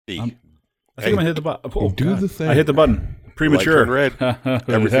I think Hey. I'm gonna hit the button. Oh, Do the thing. I hit the button. Premature. Light turned red. It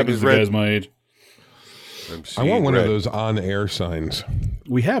Everything happens is to red. guys my age. I want one red. of those on-air signs.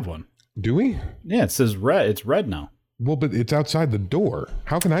 We have one. Do we? Yeah, it says red. It's red now. Well, but it's outside the door.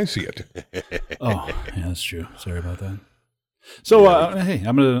 How can I see it? Oh, yeah, that's true. Sorry about that. So, hey,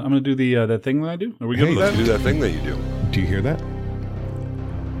 I'm gonna do the that thing that I do. Are we good Hey, with let's that? Do that thing that you do. Do you hear that?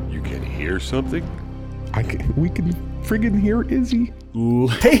 You can hear something? We can friggin' hear Izzy.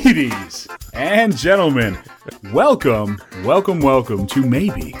 Ladies and gentlemen, welcome to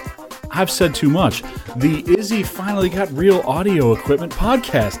Maybe I've Said Too Much, the Izzy Finally Got Real Audio Equipment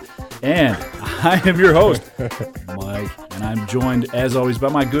podcast. And I am your host, Mike, and I'm joined, as always, by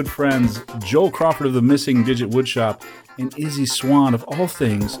my good friends, Joel Crawford of the Missing Digit Woodshop and Izzy Swan of all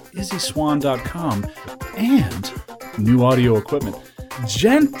things, IzzySwan.com, and new audio equipment.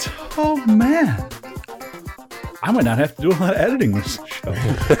 Gentlemen, I might not have to do a lot of editing this show.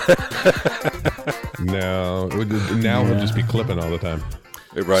 No, now he'll just be clipping all the time.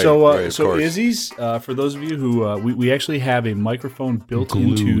 Right. So, right, of course. Izzy's, for those of you who, we actually have a microphone built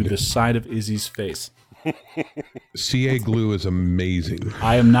into Glued. the side of Izzy's face. CA glue is amazing.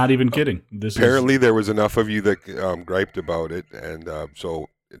 I am not even kidding. This Apparently, there was enough of you that griped about it, and so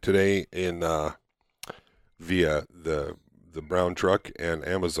today in via the brown truck and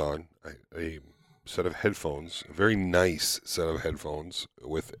Amazon, a set of headphones, a very nice set of headphones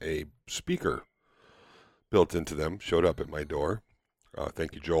with a speaker built into them, showed up at my door.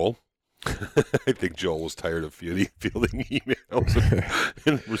 Thank you, Joel. I think Joel was tired of fielding emails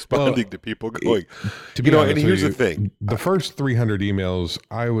and responding to people going, To be honest and here's with the you, thing. the first 300 emails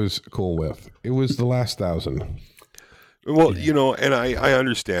I was cool with. It was the last 1,000. Well, and I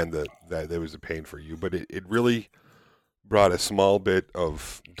understand that there was a pain for you, but it really brought a small bit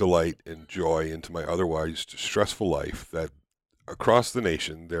of delight and joy into my otherwise stressful life, that across the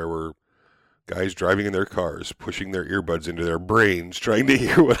nation there were guys driving in their cars, pushing their earbuds into their brains, trying to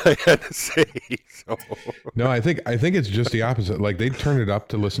hear what I had to say. So. No, I think it's just the opposite. Like, they'd turn it up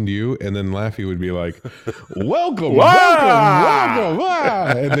to listen to you, and then Laffy would be like, welcome, welcome.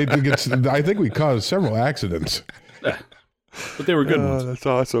 And they'd get, I think we caused several accidents. but they were good ones. That's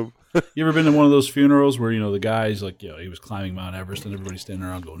awesome. You ever been to one of those funerals where, the guy's like, he was climbing Mount Everest and everybody's standing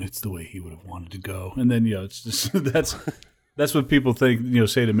around going, it's the way he would have wanted to go. And then, it's just, that's what people think,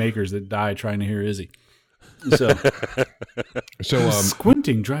 say to makers that die trying to hear Izzy. So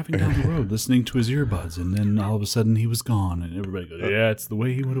squinting, driving down the road, listening to his earbuds, and then all of a sudden he was gone, and everybody goes, yeah, it's the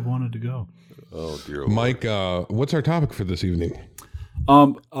way he would have wanted to go. Oh, dear Lord. Mike, what's our topic for this evening?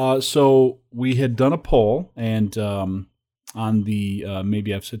 So we had done a poll, and on the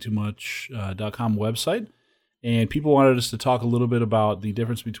Maybe I've Said Too Much.com website, and people wanted us to talk a little bit about the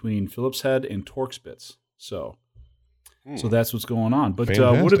difference between Phillips head and Torx bits. So that's what's going on. But what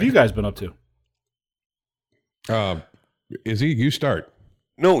have Fantastic. you guys been up to? Izzy, you start.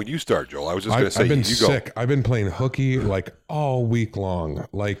 No, you start, Joel. I was just going to say, I've been you sick. go. I've been playing hooky like all week long.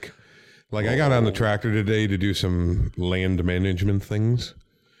 Like I got on the tractor today to do some land management things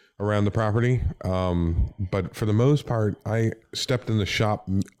around the property. But for the most part, I stepped in the shop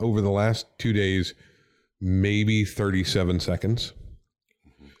over the last 2 days, maybe 37 seconds.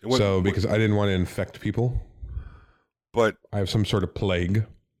 Because I didn't want to infect people. But I have some sort of plague.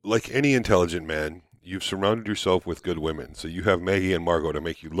 like any intelligent man, you've surrounded yourself with good women. So you have Maggie and Margot to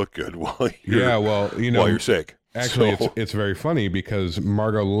make you look good while you're, while you're sick. Actually, it's very funny because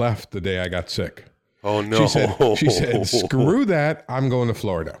Margot left the day I got sick. Oh, no. She said, screw that. I'm going to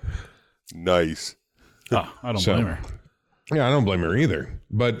Florida. Nice. Oh, I don't blame her. Yeah, I don't blame her either.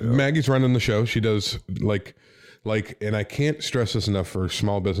 But Maggie's running the show. She does and I can't stress this enough for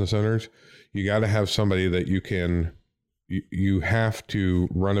small business owners. You got to have somebody that you have to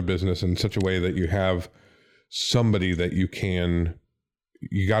run a business in such a way that you have somebody that you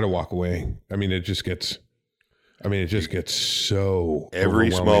got to walk away. I mean, it just gets so Every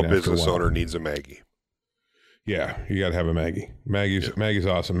small overwhelming after a business while. owner needs a Maggie. Yeah, you got to have a Maggie. Maggie's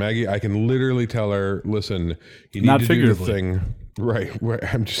awesome. Maggie, I can literally tell her, listen, you need Not to do the figuratively. thing. Right.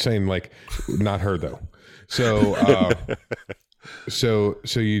 I'm just saying, like, not her though. So,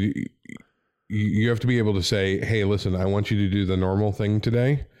 so you have to be able to say, hey, listen, I want you to do the normal thing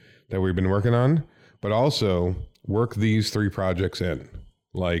today that we've been working on, but also work these 3 projects in.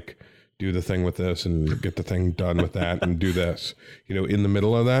 Like, do the thing with this and get the thing done with that and do this, in the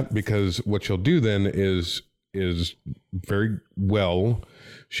middle of that, because what she'll do then is very well,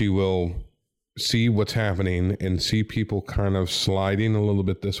 she will see what's happening and see people kind of sliding a little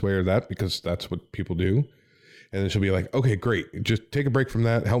bit this way or that, because that's what people do. And then she'll be like, okay, great. Just take a break from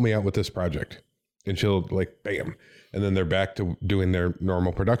that. Help me out with this project. and she'll like bam, and then they're back to doing their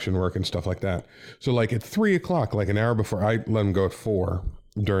normal production work and stuff like that. So like at 3:00, like an hour before, I let them go at 4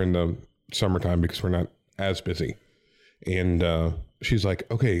 during the summertime because we're not as busy. And she's like,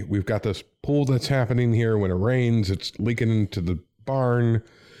 okay, we've got this pool that's happening here. When it rains, it's leaking into the barn.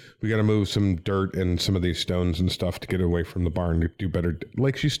 We got to move some dirt and some of these stones and stuff to get away from the barn to do better.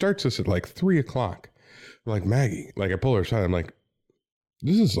 Like she starts this at like 3:00. I'm like, Maggie, like I pull her aside. I'm like,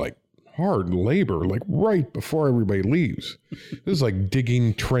 this is like hard labor, like right before everybody leaves. This is like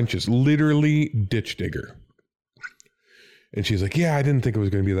digging trenches, literally ditch digger. And she's like, yeah, I didn't think it was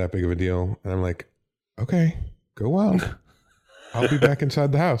going to be that big of a deal. And I'm like, okay, go on. I'll be back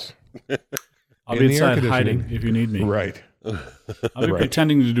inside the house. I'll be inside hiding if you need me. Right. I'll be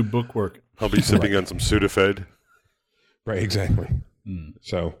pretending to do book work. I'll be sipping on some Sudafed. Right, exactly.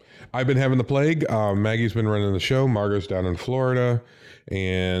 So I've been having the plague. Maggie's been running the show. Margot's down in Florida.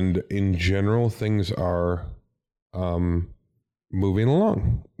 And in general, things are moving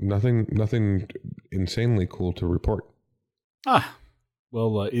along. Nothing insanely cool to report.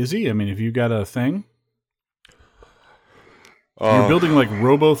 Well, Izzy, I mean, if you got a thing, you're building like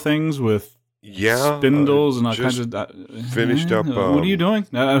robo things with spindles and all kinds of. Finished up. What are you doing?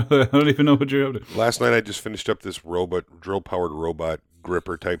 I don't even know what you're up to. Last night I just finished up this drill-powered robot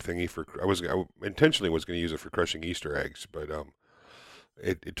gripper type thingy I intentionally was going to use it for crushing Easter eggs, but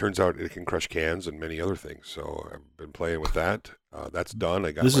it turns out it can crush cans and many other things. So I've been playing with that. That's done.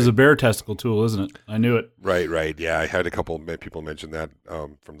 This is a bear testicle tool, isn't it? I knew it. Right. Yeah, I had a couple of people mention that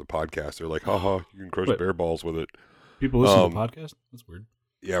from the podcast. They're like, haha, you can crush bear balls with it. People listen to the podcast? That's weird.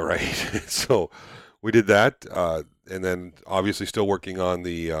 Yeah, right. So we did that. And then obviously still working on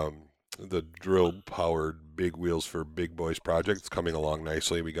the drill-powered big wheels for big boys project. It's coming along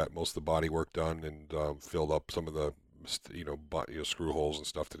nicely. We got most of the body work done and filled up some of the screw holes and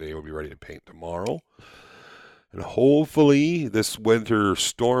stuff today. We'll be ready to paint tomorrow. And hopefully this winter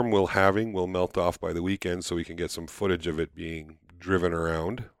storm will melt off by the weekend so we can get some footage of it being driven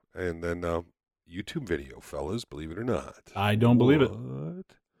around. And then YouTube video, fellas, believe it or not. I don't believe it.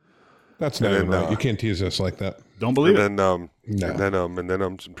 That's not even right. You can't tease us like that. Don't believe it. And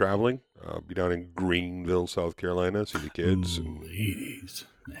then some traveling. Be down in Greenville, South Carolina, see the kids. Ladies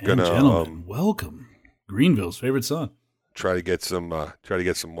and gentlemen, welcome. Greenville's favorite son. Try to get some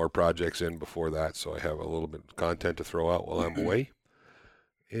more projects in before that, so I have a little bit of content to throw out while I'm away.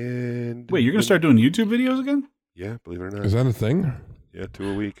 And wait, you're gonna start doing YouTube videos again? Yeah, believe it or not. Is that a thing? Yeah, 2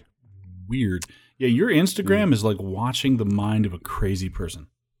 a week. Weird. Yeah, your Instagram is like watching the mind of a crazy person.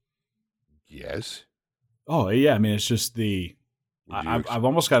 Yes. Oh yeah, I mean it's just I've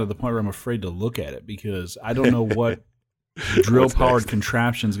almost got to the point where I'm afraid to look at it because I don't know what drill-powered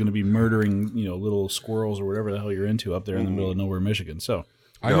contraption is going to be murdering, little squirrels or whatever the hell you're into up there in the middle of nowhere, Michigan. So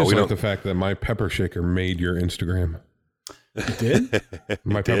I just like the fact that my pepper shaker made your Instagram. It did?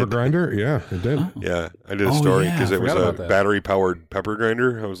 My pepper grinder? Yeah, it did. Oh. Yeah, I did a story because it was a battery-powered pepper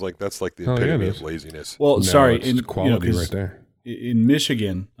grinder. I was like, that's like the epitome of laziness. Well, no, sorry. It's quality right there. In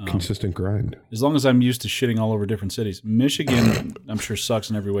Michigan, consistent grind. As long as I'm used to shitting all over different cities, Michigan, I'm sure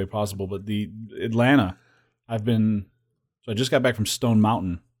sucks in every way possible. But the Atlanta, I just got back from Stone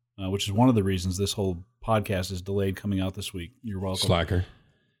Mountain, which is one of the reasons this whole podcast is delayed coming out this week. You're welcome, slacker.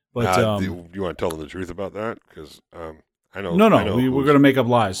 But do you want to tell them the truth about that? Because I know. No. We're going to make up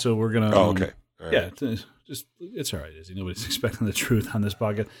lies, so we're going to. Oh, okay. Right. Yeah, it's all right, Izzy. Nobody's expecting the truth on this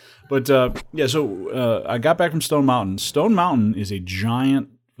podcast. But, so I got back from Stone Mountain. Stone Mountain is a giant,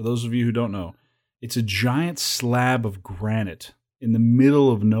 for those of you who don't know, it's a giant slab of granite in the middle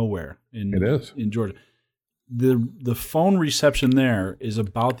of nowhere in Georgia. The phone reception there is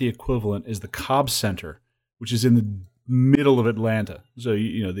about the equivalent as the Cobb Center, which is in the middle of Atlanta. So,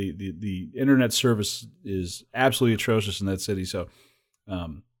 the internet service is absolutely atrocious in that city. So,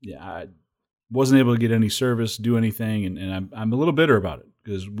 I wasn't able to get any service, do anything, and I'm a little bitter about it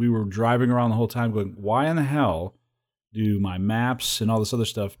because we were driving around the whole time going, why in the hell do my maps and all this other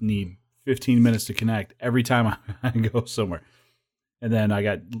stuff need 15 minutes to connect every time I go somewhere? And then I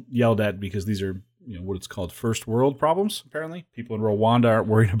got yelled at because these are what it's called first world problems, apparently. People in Rwanda aren't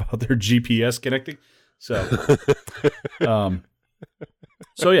worried about their GPS connecting. So,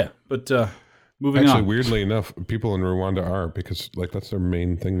 but moving on. Actually, weirdly enough, people in Rwanda are because that's their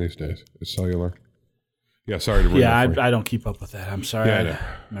main thing these days is cellular. Yeah, sorry to ruin that for you. I don't keep up with that. I'm sorry. Yeah,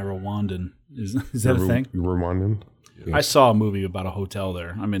 my Rwandan is that a thing? Rwandan. Yeah. I saw a movie about a hotel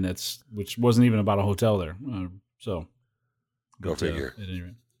there. I mean, which wasn't even about a hotel there. Go figure. At any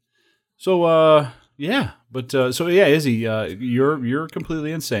rate. So Izzy, you're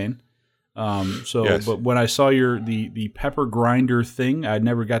completely insane. Yes. But when I saw the pepper grinder thing, I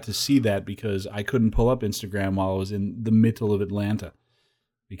never got to see that because I couldn't pull up Instagram while I was in the middle of Atlanta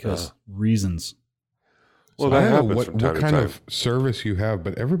because reasons. Well, I that don't know happens from time what to kind time. of service you have,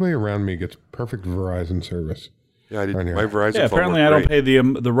 but everybody around me gets perfect Verizon service. Yeah, I did. Around here. My Verizon Yeah, phone apparently worked I don't great.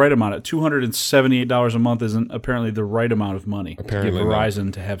 pay the right amount. $278 a month isn't apparently the right amount of money to Apparently give not.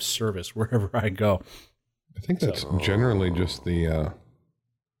 Verizon to have service wherever I go. I think that's generally just the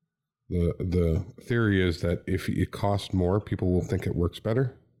theory is that if it costs more, people will think it works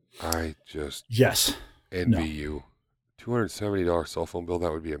better. I just Yes. envy you. $270 cell phone bill,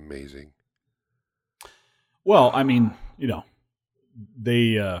 that would be amazing. Well, I mean,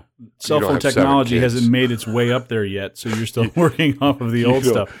 they cell don't phone have 7 technology kids. hasn't made its way up there yet, so you're still working off of the old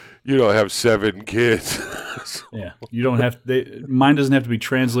stuff. You don't have 7 kids. Yeah, you don't have. Mine doesn't have to be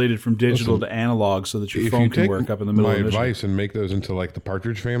translated from digital to analog, so that your If phone you can take work up in the middle my of Michigan. advice and make those into like the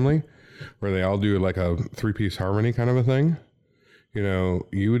Partridge Family, where they all do like a 3-piece harmony kind of a thing,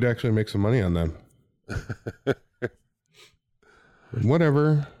 you would actually make some money on them.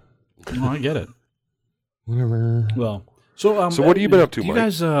 Whatever. Oh, I get it. Whatever. Well, so So what have you been up to, do you Mike?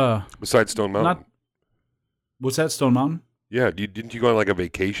 guys, Besides Stone Mountain. what's that, Stone Mountain? Yeah, didn't you go on like a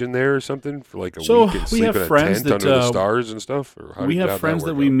vacation there or something for like a So, week and we sleep have in a friends tent that, under the stars and stuff? Or We how'd have friends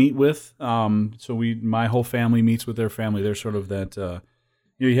that work we out? meet with. My whole family meets with their family. They're sort of that.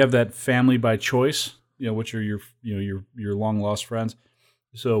 You have that family by choice. Which are your long lost friends.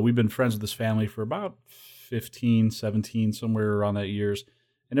 So we've been friends with this family for about 15, 17, somewhere around that years.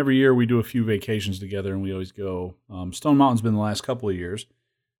 And every year we do a few vacations together, and we always go. Stone Mountain's been the last couple of years.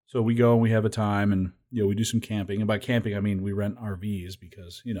 So we go and we have a time, and we do some camping. And by camping, I mean we rent RVs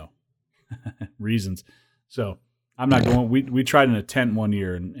because reasons. So I'm not going. We tried in a tent one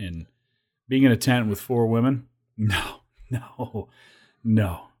year, and being in a tent with 4 women, no.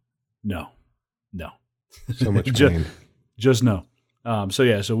 So much Just- pain. Just no.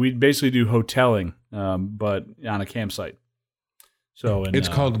 So we basically do hoteling, but on a campsite. So It's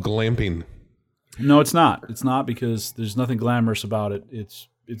called glamping. No, it's not. It's not because there's nothing glamorous about it. It's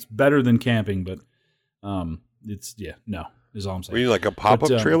better than camping, but no, is all I'm Were saying. you like a pop-up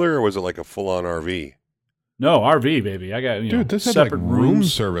But, trailer or was it like a full-on RV? No, RV baby. I got Dude, this had like separate room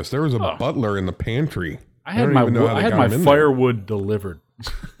rooms. service. There was a butler in the pantry. I had don't my even know how they got my him in there. firewood delivered.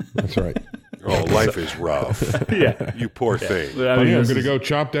 That's right. Oh, life is rough. Yeah. You poor thing. I Honey, mean, I'm this going to is- go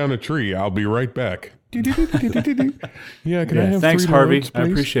chop down a tree. I'll be right back. Yeah, can I Yeah, have thanks, 3 Harvey. loads, I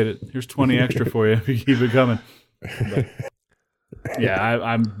please? appreciate it. Here's 20 extra for you if you keep it coming. But,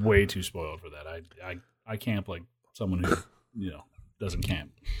 I'm way too spoiled for that. I camp like someone who doesn't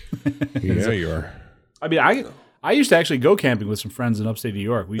camp. Yeah, you are. I mean, I used to actually go camping with some friends in upstate New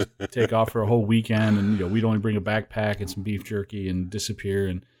York. We take off for a whole weekend, and we'd only bring a backpack and some beef jerky and disappear.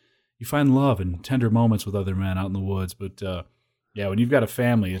 And you find love and tender moments with other men out in the woods. But when you've got a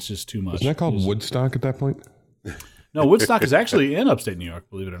family, it's just too much. Isn't that called Woodstock at that point? No, Woodstock is actually in upstate New York,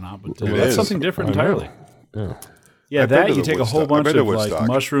 believe it or not. But It that's is. something different I know. entirely. Yeah. Yeah, I've been that to you the take a whole Woodstock. I've bunch been to of like Woodstock.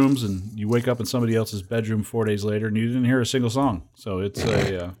 mushrooms, and you wake up in somebody else's bedroom 4 days later, and you didn't hear a single song. So it's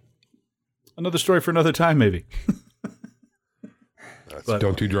another story for another time, maybe. But-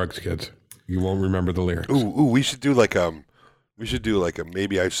 Don't do drugs, kids. You won't remember the lyrics. Ooh, we should do like a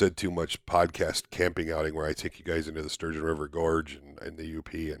maybe I've said too much podcast camping outing where I take you guys into the Sturgeon River Gorge and the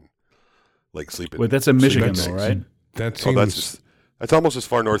UP and like sleep in. Wait, that's in Michigan, that's- though, right? That Oh, seems that's almost as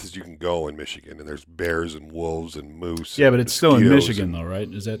far north as you can go in Michigan, and there's bears and wolves and moose. Yeah, and but it's still in mosquitoes Michigan, and- though, right?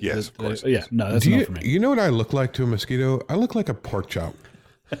 Is that? Yes, is of course that- it yeah, is. no, that's Do enough for me. you know what I look like to a mosquito? I look like a pork chop.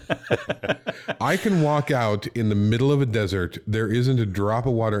 I can walk out in the middle of a desert. There isn't a drop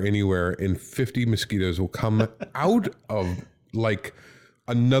of water anywhere, and 50 mosquitoes will come out of like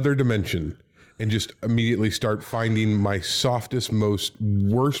another dimension and just immediately start finding my softest, most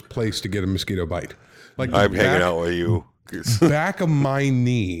worst place to get a mosquito bite. Like I'm the hanging out with you. 'Cause- back of my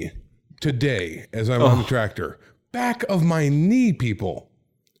knee today as I'm on the tractor. Back of my knee, people.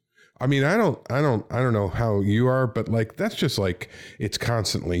 I mean, I don't know how you are, but like that's just like it's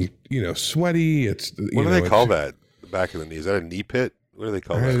constantly, sweaty. It's What do they call that? The back of the knee. Is that a knee pit? What do they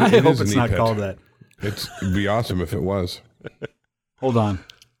call that? I It hope is a it's knee not pit. called that. It'd be awesome if it was. Hold on,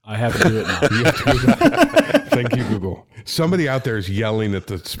 I have to do it now. You have to do that. Thank you, Google. Somebody out there is yelling at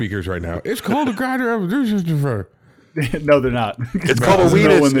the speakers right now. It's called a grinder of No, they're not. It's called a No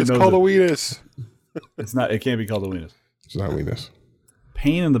weenus. one that It's knows called a it. weenus. It's not. It can't be called a weenus. It's not weenus.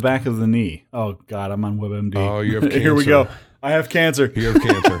 Pain in the back of the knee. Oh God, I'm on WebMD. Oh, you have Here we cancer. go. I have cancer. You have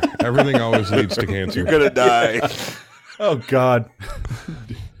cancer. Everything always leads to cancer. You're gonna die. Oh God.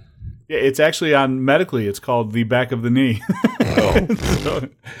 Yeah, it's actually on medically. It's called the back of the knee.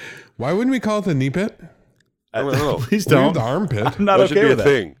 Why wouldn't we call it the knee pit? I don't know. Please We have don't. the armpit. I'm not That should okay be with a that.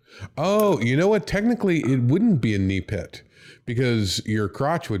 thing. Oh, you know what? Technically, it wouldn't be a knee pit because your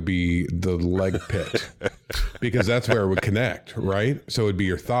crotch would be the leg pit because that's where it would connect, right? So it'd be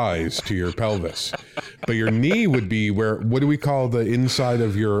your thighs to your pelvis. But your knee would be where, what do we call the inside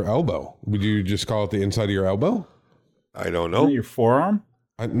of your elbow? Would you just call it the inside of your elbow? I don't Isn't it know. your forearm?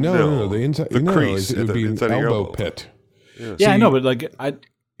 No, the inside. The no, crease it at would the be an inside of your elbow elbow. pit. Yeah, I know, but like I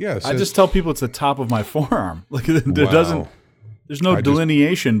So, just tell people it's the top of my forearm. Like there Wow. doesn't. There's no I just-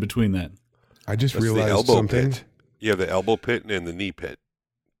 delineation between that. I just That's the realized elbow something. pit. You have the elbow pit and the knee pit.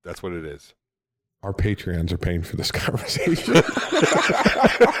 That's what it is. Our Patreons are paying for this conversation.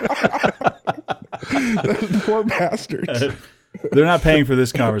 Those poor bastards. They're not paying for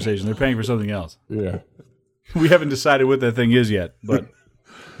this conversation. They're paying for something else. Yeah, We haven't decided what that thing is yet, but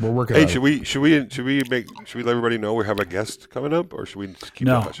we're working Hey, on should it. we let everybody know we have a guest coming up, or should we just keep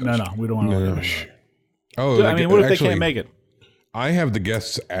no, that hush no, hush? no. We don't want to. No, know. no, shh. Oh, I mean, what if they actually, can't make it? I have the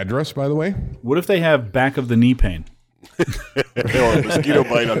guest's address, by the way. What if they have back of the knee pain? Or a mosquito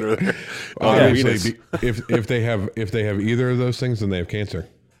bite under there. Obviously, if they have either of those things, then they have cancer.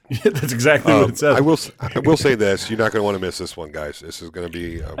 That's exactly what it says. I will say this: you're not going to want to miss this one, guys. This is going to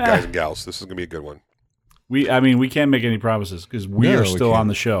be guys and gals. This is going to be a good one. We can't make any promises because we No, are we still can't. on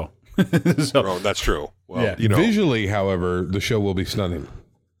the show. So Oh, that's true. Well, Yeah. you know, Visually, however, the show will be stunning.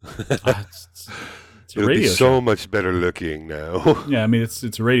 it's a it'll be radio so show. much better looking now. Yeah, I mean it's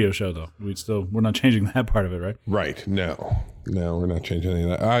a radio show though. We're not changing that part of it, right? Right? No, we're not changing any of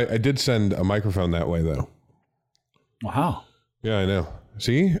that. I did send a microphone that way, though. Wow, Yeah, I know.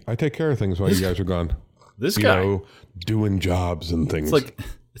 See, I take care of things while you guys are gone. this You guy. know, doing jobs and things.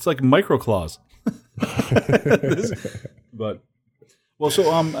 It's like microclaws. But so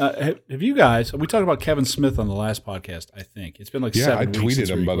have you guys? We talked about Kevin Smith on the last podcast. I think it's been like yeah, 7 I weeks tweeted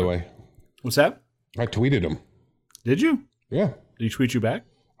since we him, by the recorded. way. What's that? I tweeted him. Did you? Yeah, Did he tweet you back?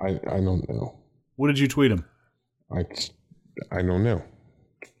 I don't know. What did you tweet him? I don't know.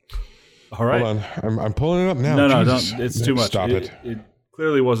 All right. Hold on, I'm pulling it up now. No, Jesus. don't. It's too much. Stop it. It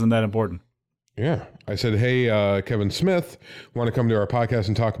clearly wasn't that important. Yeah, I said, hey, Kevin Smith, want to come to our podcast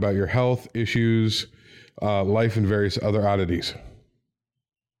and talk about your health issues, life, and various other oddities.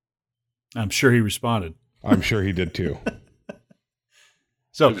 I'm sure he responded. I'm sure he did too.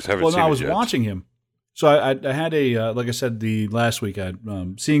 So, I just haven't well, no, seen I it was yet. watching him. So I had a like I said the last week, I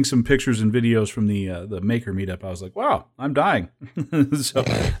seeing some pictures and videos from the Maker meetup. I was like, wow, I'm dying. So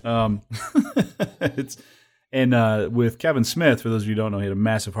it's with Kevin Smith. For those of you who don't know, he had a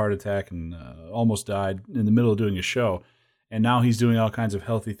massive heart attack and almost died in the middle of doing a show. And now he's doing all kinds of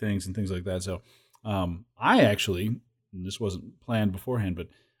healthy things and things like that. So I actually, and this wasn't planned beforehand, but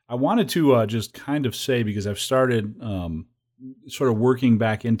I wanted to just kind of say, because I've started sort of working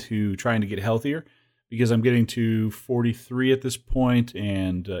back into trying to get healthier, because I'm getting to 43 at this point,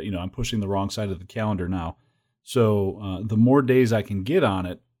 and I'm pushing the wrong side of the calendar now. So the more days I can get on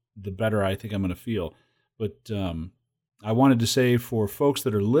it, the better I think I'm going to feel. But I wanted to say for folks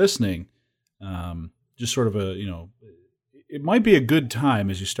that are listening, just sort of it might be a good time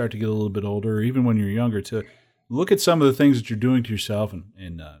as you start to get a little bit older, or even when you're younger, to look at some of the things that you're doing to yourself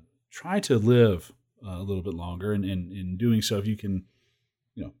and try to live a little bit longer. And in doing so, if you can,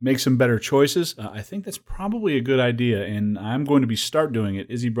 make some better choices, I think that's probably a good idea. And I'm going to start doing it.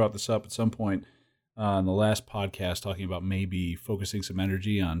 Izzy brought this up at some point in the last podcast, talking about maybe focusing some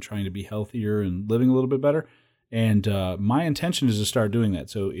energy on trying to be healthier and living a little bit better. And my intention is to start doing that.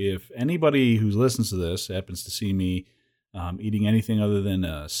 So if anybody who listens to this happens to see me eating anything other than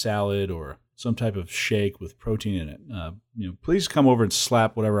a salad or some type of shake with protein in it, please come over and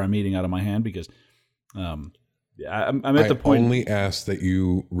slap whatever I'm eating out of my hand, because I'm at the point. I only ask that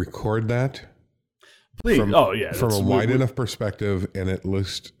you record that Please. from, from a wide we- enough perspective and at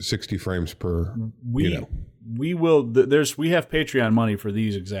least 60 frames per. We will. We have Patreon money for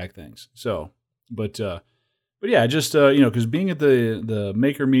these exact things. So, but yeah, just because being at the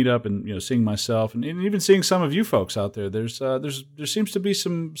Maker meetup and seeing myself and even seeing some of you folks out there, there seems to be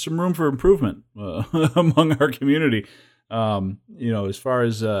some room for improvement among our community. As far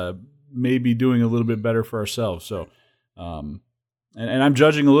as maybe doing a little bit better for ourselves. So, and I'm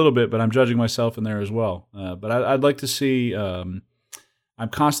judging a little bit, but I'm judging myself in there as well. But I'd like to see. I'm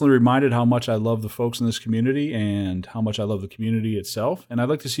constantly reminded how much I love the folks in this community and how much I love the community itself. And I'd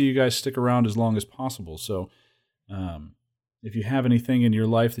like to see you guys stick around as long as possible. So if you have anything in your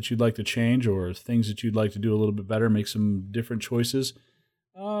life that you'd like to change, or things that you'd like to do a little bit better, make some different choices,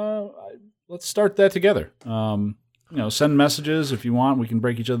 let's start that together. Send messages if you want. We can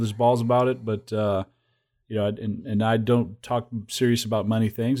break each other's balls about it. But, and I don't talk serious about many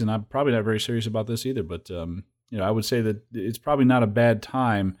things, and I'm probably not very serious about this either. But I would say that it's probably not a bad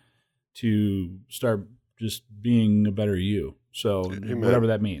time to start just being a better you. So whatever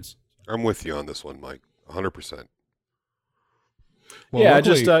that means. I'm with you on this one, Mike. 100%. Well, yeah,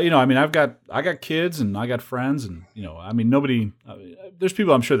 luckily, just I got kids and I yeah, friends, and nobody. There's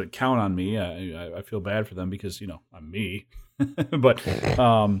people I'm sure that count on me. I feel bad for them because I'm me, but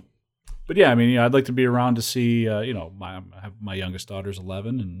yeah, I'd like to be around to see. My youngest daughter's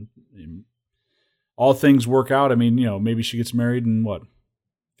 11, and all things work out. Maybe she gets married in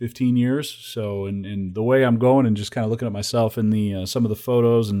 15 years. So, and the way I'm going, and just kind of looking at myself in the some of the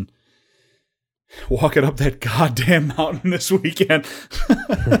photos and walking up that goddamn mountain this weekend,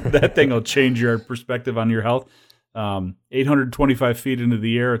 that thing will change your perspective on your health. 825 feet into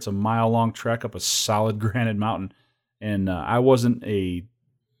the air. It's a mile-long trek up a solid granite mountain. And I wasn't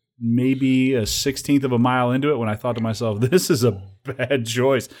maybe a 16th of a mile into it when I thought to myself, this is a bad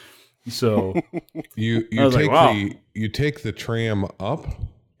choice. So you take the tram up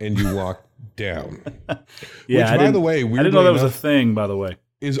and you walk down. Yeah, Which, by the way, I didn't know that was a thing, by the way.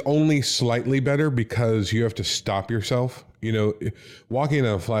 Is only slightly better because you have to stop yourself. Walking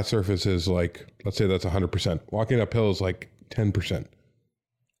on a flat surface is like, let's say that's 100%. Walking uphill is like 10%.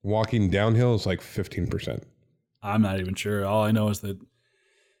 Walking downhill is like 15%. I'm not even sure. All I know is that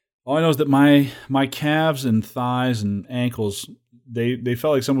my calves and thighs and ankles, they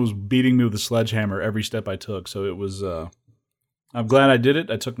felt like someone was beating me with a sledgehammer every step I took. So it was. I'm glad I did it.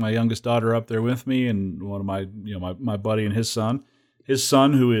 I took my youngest daughter up there with me, and one of my buddy and his son. His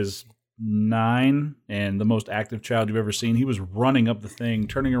son, who is 9 and the most active child you've ever seen, he was running up the thing,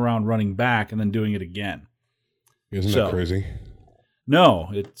 turning around, running back, and then doing it again. Isn't that crazy? No,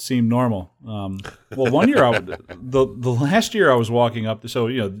 it seemed normal. Well, one year, the last year I was walking up. So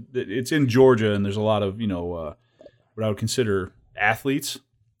it's in Georgia, and there's a lot of what I would consider athletes.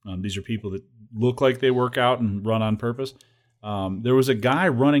 These are people that look like they work out and run on purpose. There was a guy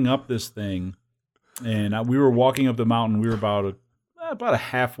running up this thing, and we were walking up the mountain. We were about a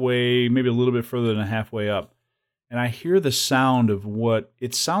halfway, maybe a little bit further than a halfway up. And I hear the sound of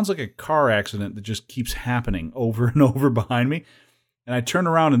it sounds like a car accident that just keeps happening over and over behind me. And I turn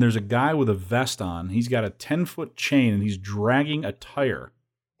around and there's a guy with a vest on. He's got a 10-foot chain and he's dragging a tire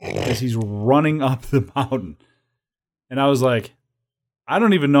as he's running up the mountain. And I was like, I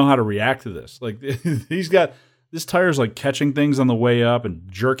don't even know how to react to this. Like this tire's like catching things on the way up and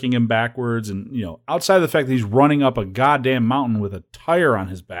jerking him backwards. And, outside of the fact that he's running up a goddamn mountain with a tire on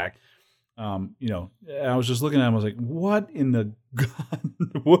his back, I was just looking at him. I was like, what in the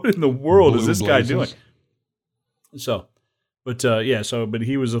world is this guy doing? So, but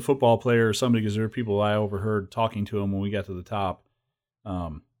he was a football player or somebody, because there were people I overheard talking to him when we got to the top.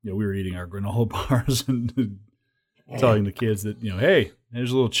 We were eating our granola bars and telling the kids that, hey,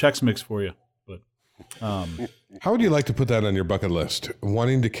 there's a little Chex Mix for you. How would you like to put that on your bucket list?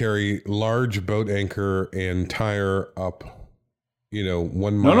 Wanting to carry large boat anchor and tire up,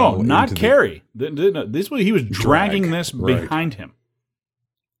 1 mile. No, not carry. This way he was dragging this behind him.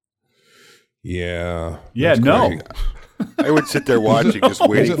 Yeah. Yeah, no. Crazy. I would sit there watching, just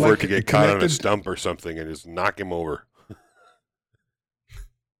waiting for like it to get caught on a stump or something and just knock him over.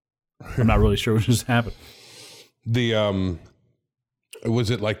 I'm not really sure what just happened. Was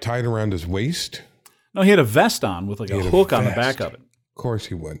it like tied around his waist? No, he had a vest on with like a hook on the back of it. Of course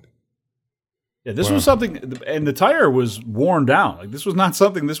he would. Yeah, this was something, and the tire was worn down. Like this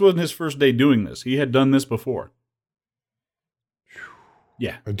wasn't his first day doing this. He had done this before.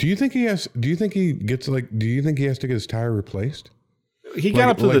 Yeah. Do you think he has to get his tire replaced? He got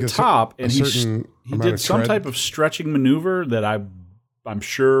up to the top and he did some type of stretching maneuver that I'm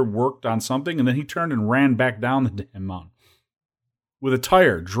sure worked on something, and then he turned and ran back down the damn mountain with a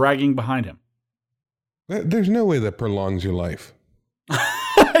tire dragging behind him. There's no way that prolongs your life.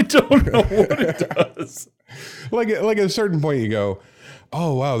 I don't know what it does. Like at a certain point you go,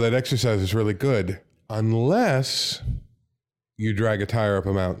 oh, wow, that exercise is really good. Unless you drag a tire up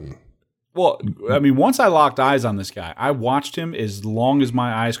a mountain. Well, once I locked eyes on this guy, I watched him as long as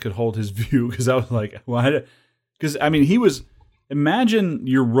my eyes could hold his view, because I was like, what? Because, he was, imagine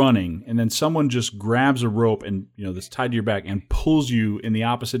you're running and then someone just grabs a rope and, that's tied to your back and pulls you in the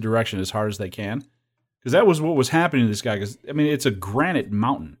opposite direction as hard as they can. Because that was what was happening to this guy. Because, it's a granite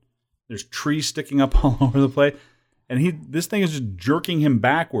mountain. There's trees sticking up all over the place. And this thing is just jerking him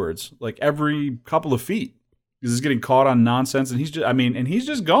backwards like every couple of feet. Because he's getting caught on nonsense. And he's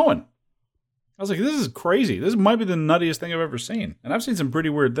just going. I was like, this is crazy. This might be the nuttiest thing I've ever seen. And I've seen some pretty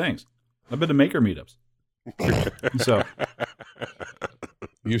weird things. I've been to maker meetups. So.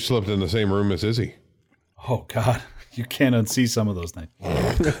 You slept in the same room as Izzy. Oh God, you can't unsee some of those things.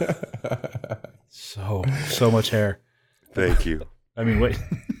 So much hair. Thank you. I mean, wait.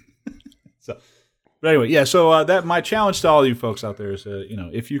 But anyway, yeah. So that my challenge to all you folks out there is,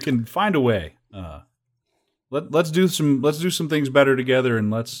 if you can find a way, let's do some things better together, and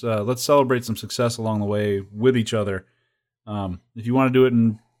let's celebrate some success along the way with each other. If you want to do it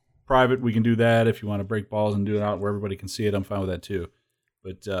in private, we can do that. If you want to break balls and do it out where everybody can see it, I'm fine with that too.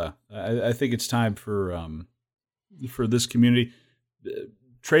 But I think it's time for this community.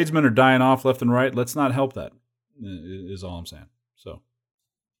 Tradesmen are dying off left and right. Let's not help that. Is all I'm saying.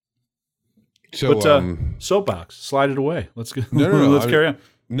 So, soapbox, slide it away. Let's go. No. Let's carry on.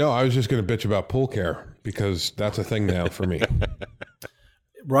 No, I was just going to bitch about pool care because that's a thing now for me.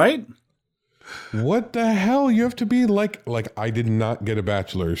 Right? What the hell? You have to be like I did not get a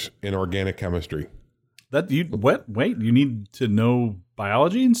bachelor's in organic chemistry. Wait, you need to know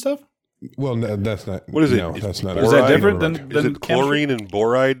biology and stuff? Well, no, that's not. What is it? No, that's not. Is that different Is than it chlorine and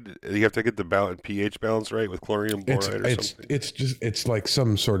boride? You have to get the pH balance right with chlorine and boride or something? It's like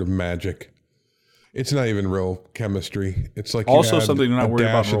some sort of magic. It's not even real chemistry. It's like also something you're not worried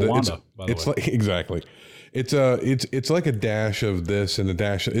about Rwanda. It's like exactly. It's like a dash of this and a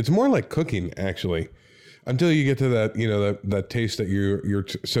dash. It's more like cooking actually, until you get to that that taste that you're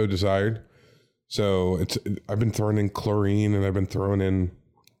so desired. So I've been throwing in chlorine and I've been throwing in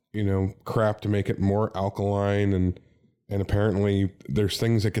crap to make it more alkaline and apparently there's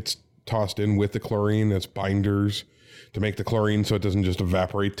things that gets tossed in with the chlorine as binders to make the chlorine so it doesn't just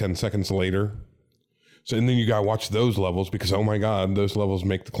evaporate 10 seconds later. So, and then you gotta watch those levels because, oh my God, those levels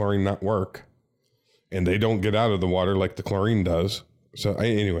make the chlorine not work. And they don't get out of the water like the chlorine does. So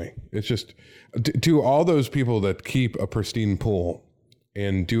anyway, it's just, to all those people that keep a pristine pool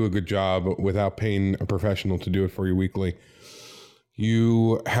and do a good job without paying a professional to do it for you weekly,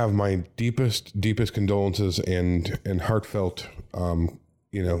 you have my deepest condolences and heartfelt,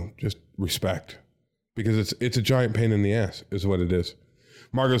 just respect. Because it's a giant pain in the ass is what it is.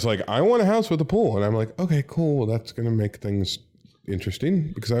 Margot's like, I want a house with a pool. And I'm like, okay, cool. Well, that's going to make things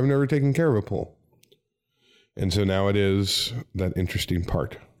interesting because I've never taken care of a pool. And so now it is that interesting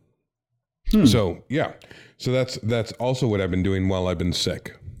part. So, yeah. So that's also what I've been doing while I've been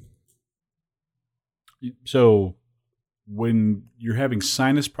sick. So when you're having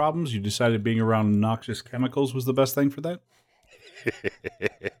sinus problems, you decided being around noxious chemicals was the best thing for that?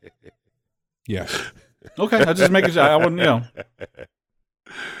 Yes. Okay. I just making sure. I wouldn't,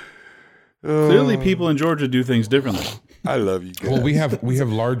 Clearly, people in Georgia do things differently. I love you guys. Well, we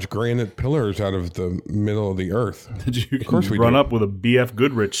have large granite pillars out of the middle of the earth. That you can run up with a BF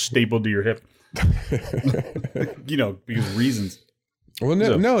Goodrich stapled to your hip. Because reasons. Well,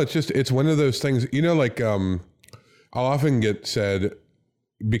 no, it's one of those things. I'll often get said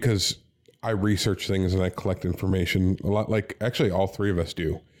because I research things and I collect information a lot. Like actually, all three of us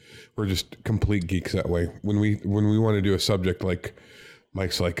do. We're just complete geeks that way. When we want to do a subject like.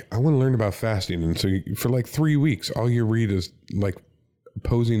 Mike's like, I want to learn about fasting. And so for like 3 weeks, all you read is like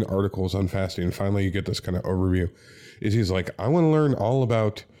opposing articles on fasting. And finally you get this kind of overview. He's like, I want to learn all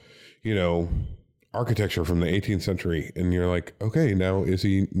about, architecture from the 18th century. And you're like, okay, now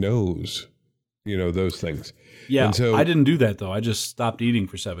Izzy knows, those things. Yeah, and so, I didn't do that though. I just stopped eating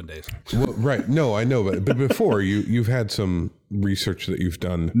for 7 days. Well, right. No, I know. But before you've had some research that you've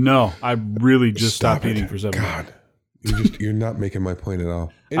done. No, I really just stopped eating for 7 days. God. You're not making my point at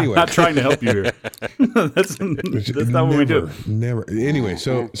all. Anyway, I'm not trying to help you here. That's not what we do. Never. Anyway,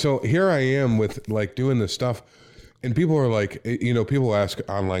 so here I am with like doing this stuff, and people are like, people ask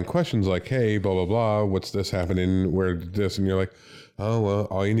online questions like, "Hey, blah blah blah, what's this happening? Where did this?" And you're like, "Oh well,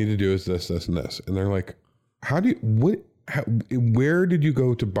 all you need to do is this, this, and this." And they're like, where did you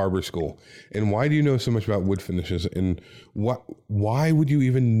go to barber school, and why do you know so much about wood finishes, and why would you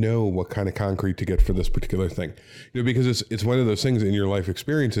even know what kind of concrete to get for this particular thing? Because it's one of those things in your life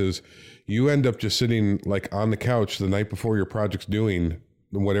experiences, you end up just sitting like on the couch the night before your project's doing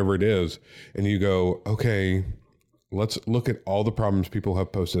whatever it is, and you go, okay, let's look at all the problems people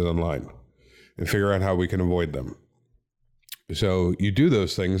have posted online and figure out how we can avoid them. So you do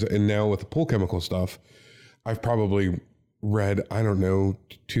those things, and now with the pool chemical stuff, I've probably read,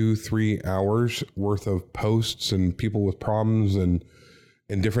 2-3 hours worth of posts and people with problems and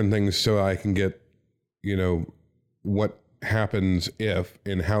different things so I can get, what happens if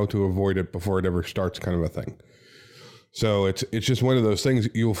and how to avoid it before it ever starts kind of a thing. So it's just one of those things.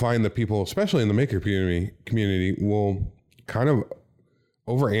 You'll find that people, especially in the maker community will kind of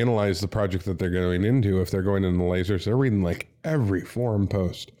overanalyze the project that they're going into. If they're going into lasers, they're reading like every forum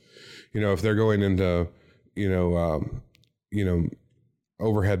post. If they're going into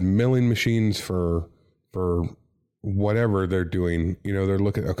overhead milling machines for for whatever they're doing. You know, they're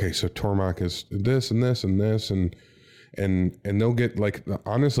looking, okay, so Tormach is this and this and this, and they'll get like,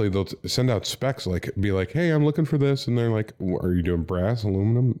 honestly, they'll send out specs, like be like, hey, I'm looking for this. And they're like, are you doing brass,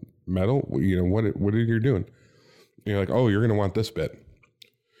 aluminum, metal? You know, what are you doing? And you're like, oh, you're going to want this bit.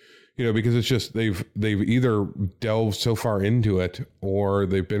 You know, because it's just they've either delved so far into it, or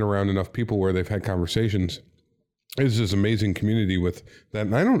they've been around enough people where they've had conversations. It's this amazing community with that.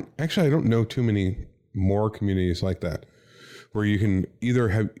 And I don't know too many more communities like that, where you can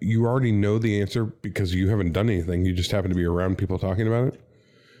either you already know the answer because you haven't done anything. You just happen to be around people talking about it,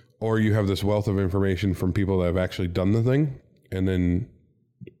 or you have this wealth of information from people that have actually done the thing, and then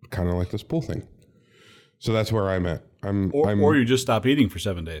kind of like this pool thing. So that's where I'm at. Or you just stop eating for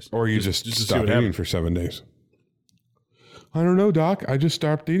 7 days. Or you just stop eating for 7 days. I don't know, Doc. I just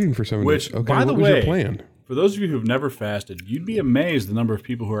stopped eating for 7 days. Okay, by the what was way, your plan? For those of you who've never fasted, you'd be amazed the number of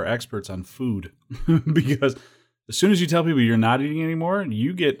people who are experts on food. Because as soon as you tell people you're not eating anymore,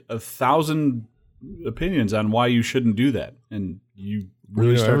 you get 1,000 opinions on why you shouldn't do that. And you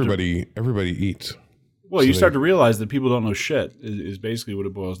really everybody eats. Well, so you start to realize that people don't know shit is basically what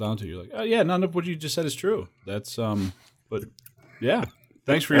it boils down to. You're like, oh yeah, none of what you just said is true. That's but yeah,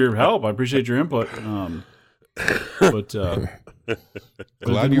 thanks for your help. I appreciate your input. But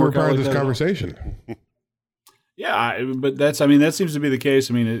glad you were part of this conversation. Yeah, but that seems to be the case.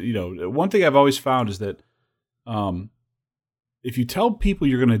 I mean, you know, one thing I've always found is that if you tell people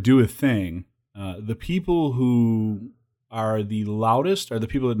you're going to do a thing, the people who are the loudest are the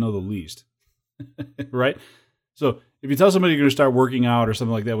people that know the least. Right? So if you tell somebody you're going to start working out or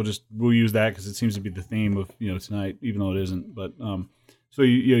something like that, we'll use that because it seems to be the theme of, you know, tonight, even though it isn't. But so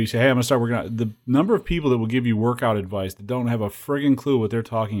you say, hey, I'm going to start working out. The number of people that will give you workout advice that don't have a friggin' clue what they're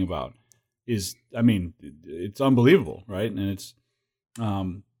talking about is, I mean, it's unbelievable, right? And it's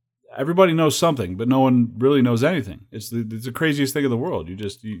everybody knows something, but no one really knows anything. It's the craziest thing in the world.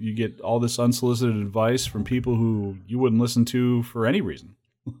 You get all this unsolicited advice from people who you wouldn't listen to for any reason.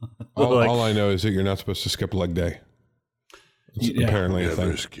 All I know is that you're not supposed to skip leg day. It's apparently a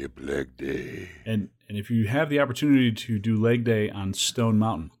thing. Skip leg day. And if you have the opportunity to do leg day on Stone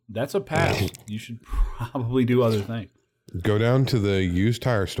Mountain, that's a pass. You should probably do other things. Go down to the used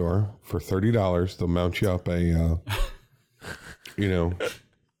tire store for $30. They'll mount you up a, you know,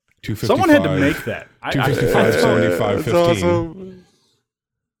 255. Someone had to make that. 255, 75, 15. Awesome.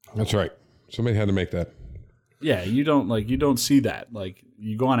 That's right. Somebody had to make that. Yeah, you don't see that. Like,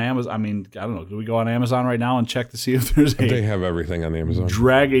 you go on Amazon. I mean, I don't know. Do we go on Amazon right now and check to see if there's They have everything on Amazon.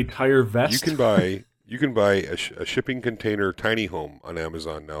 Drag a tire vest? You can buy a shipping container tiny home on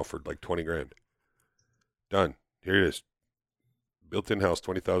Amazon now for like $20,000. Done. Here it is. Built-in house,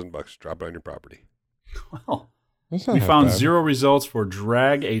 $20,000. Drop it on your property. Well, we found zero results for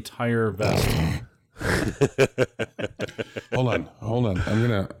drag a tire vest. Hold on.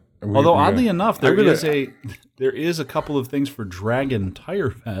 Although oddly enough, there is a couple of things for Dragon Tire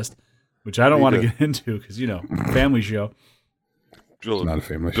Vest, which I don't want to get into because, you know, family show. Not a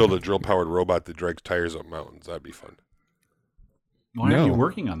family build show. a drill-powered robot that drags tires up mountains. That'd be fun. Why aren't you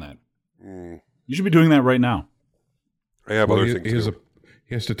working on that? You should be doing that right now. I have other things.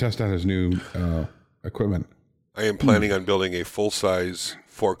 He has to test out his new equipment. I am planning on building a full-size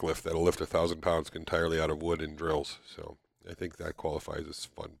forklift that'll lift 1,000 pounds entirely out of wood and drills. So I think that qualifies as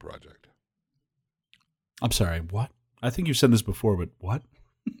a fun project. I'm sorry, what? I think you've said this before, but what?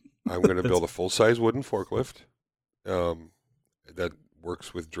 I'm going to build a full-size wooden forklift that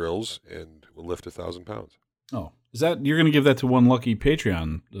works with drills and will lift 1,000 pounds. Oh, you're going to give that to one lucky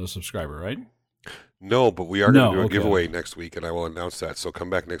Patreon subscriber, right? No, but we are going to do a giveaway next week, and I will announce that. So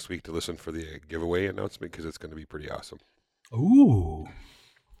come back next week to listen for the giveaway announcement because it's going to be pretty awesome. Ooh.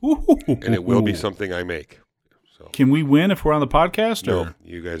 And it will be something I make. So. Can we win if we're on the podcast? No, or?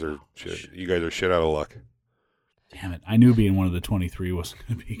 you guys are shit. You guys are shit out of luck. Damn it! I knew being one of the 23 wasn't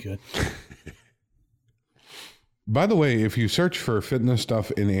going to be good. By the way, if you search for fitness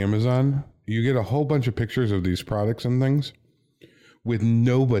stuff in Amazon, you get a whole bunch of pictures of these products and things with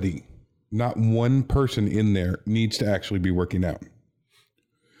nobody, not one person in there needs to actually be working out.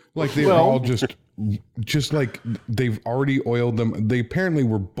 Like they're all just like they've already oiled them. They apparently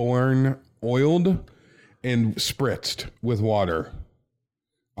were born oiled and spritzed with water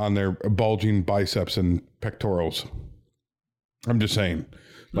on their bulging biceps and pectorals. I'm just saying,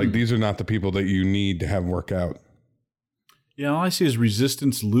 like these are not the people that you need to have work out. Yeah, all I see is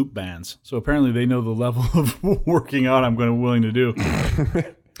resistance loop bands. So apparently they know the level of working out I'm willing to do.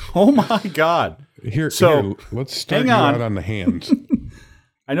 Oh my God! Here, let's start you out on the hands.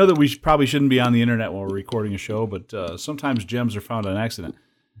 I know that we probably shouldn't be on the internet while we're recording a show, but sometimes gems are found on accident.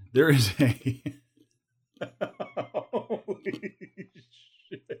 There is Holy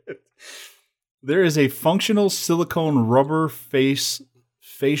shit. There is a functional silicone rubber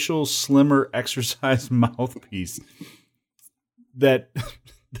facial slimmer exercise mouthpiece.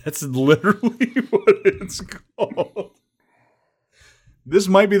 That's literally what it's called. This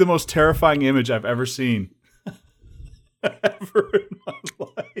might be the most terrifying image I've ever seen. Ever in my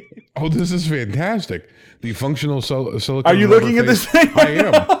life. Oh, this is fantastic. The functional silicone. Are you looking at this thing? I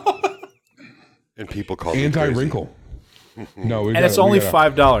am. And people call me Anti-wrinkle. No, And it's only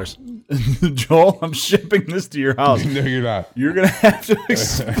 $5. Joel, I'm shipping this to your house. No, you're not. You're going to have to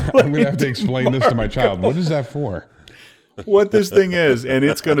explain. I'm going to have to explain this to my child. What is that for? What this thing is, and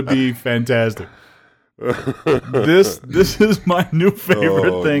it's going to be fantastic. This is my new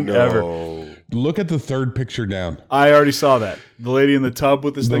favorite thing ever. Look at the third picture down. I already saw that. The lady in the tub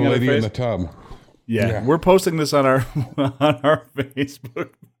with this The thing on her lady face. in the tub. Yeah, we're posting this on our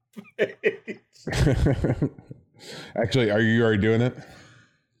Facebook page. Actually, are you already doing it?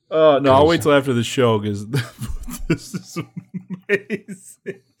 No, I'll wait till after the show because this is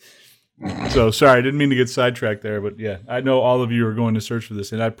amazing. So sorry, I didn't mean to get sidetracked there, but yeah, I know all of you are going to search for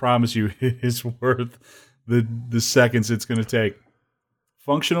this, and I promise you, it's worth the seconds it's going to take.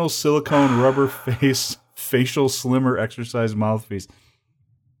 Functional silicone rubber facial slimmer exercise mouthpiece.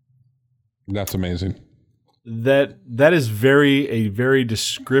 That's amazing. That is a very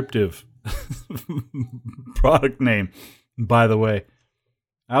descriptive product name, by the way.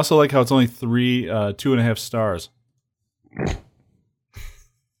 I also like how it's only 2.5 stars.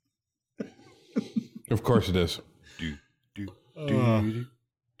 Of course it is.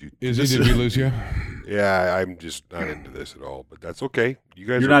 Izzy, did we lose you? Yeah, I'm just not into this at all, but that's okay. You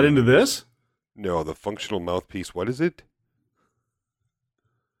guys You're are not into this? No, the functional mouthpiece. What is it?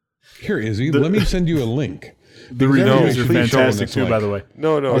 Here, Izzy, let me send you a link. The Because reviews everybody are should be showing fantastic this too, link. by the way.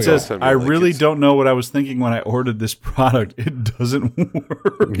 No. It don't says, send me I a link. really It's- don't know what I was thinking when I ordered this product. It doesn't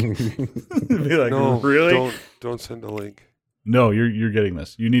work. Be like, No, really? don't send a link. No, you're getting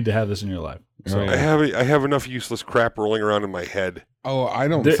this. You need to have this in your life. So Oh, yeah. I have enough useless crap rolling around in my head. Oh, I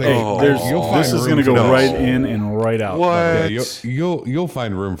don't there- think you'll find this is room going to for go this. right in and right out. What? Yeah, you'll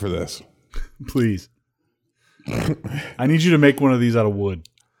find room for this. Please. I need you to make one of these out of wood.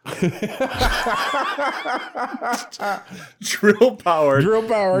 Drill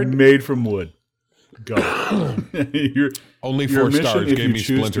powered, made from wood. Go. Only your 4 mission stars if gave you me choose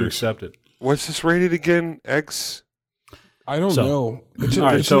to splinters. accept it. What's this rated again? X? I don't So- know. All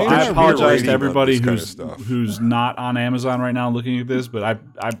right, so I should be a apologize rating to on everybody this kind of who's stuff. who's not on Amazon right now looking at this, but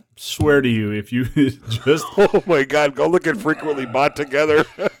I swear to you, if you just Oh my God! Go look at frequently bought together.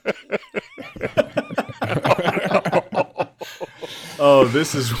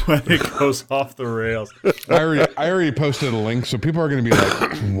 this is when it goes off the rails. I already posted a link, so people are going to be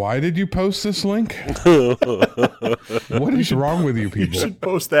like, "Why did you post this link? What is wrong with you You people? should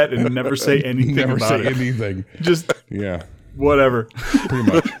post that and never say anything Never about say it. anything." Just Yeah, whatever.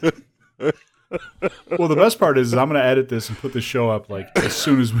 pretty much. Well, the best part is I'm going to edit this and put the show up like as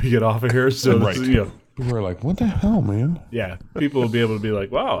soon as we get off of here. So Right. People are like, "What the hell, man?" yeah, people will be able to be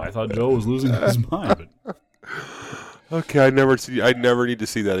like, "Wow, I thought Joe was losing his mind." But Okay, I never need to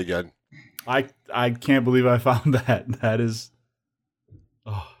see that again. I can't believe I found that. That is,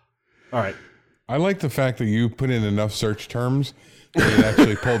 all right. I like the fact that you put in enough search terms that it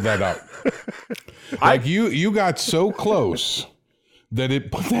actually pulled that up. Like you got so close that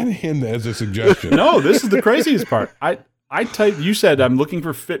it put that in as a suggestion. No, this is the craziest part. I typed. You said I'm looking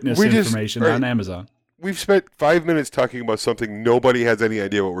for fitness We just- information right. on Amazon. We've spent 5 minutes talking about something nobody has any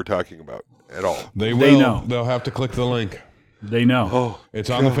idea what we're talking about at all. They They will. know. They'll have to click the link. They know. Oh,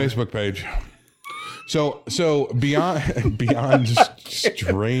 It's on the Facebook page. So beyond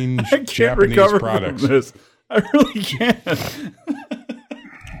strange I can't Japanese recover products, from this. I really can't.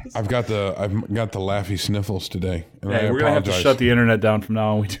 I've got the laughy sniffles today, and I Hey, we're gonna have to apologize. shut the internet down from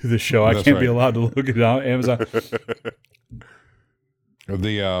now on. We do this show. I That's can't be right. allowed to look it on Amazon.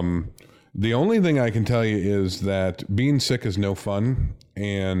 The only thing I can tell you is that being sick is no fun,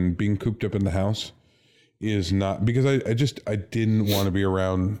 and being cooped up in the house is not, because I didn't want to be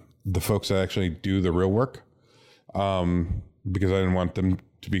around the folks that actually do the real work, because I didn't want them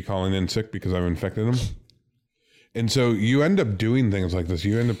to be calling in sick because I've infected them. And so you end up doing things like this.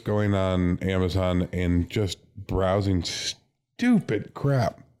 You end up going on Amazon and just browsing stupid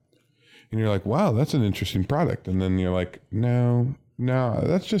crap. And you're like, wow, that's an interesting product. And then you're like, no,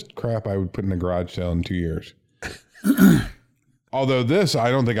 that's just crap I would put in a garage sale in 2 years. Although this, I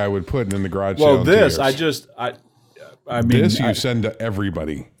don't think I would put in the garage sale in 2 years. I mean, This you send to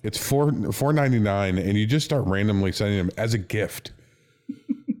everybody. It's $4.99, and you just start randomly sending them as a gift.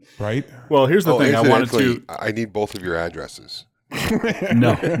 right? Well, here's the thing. I wanted to. I need both of your addresses.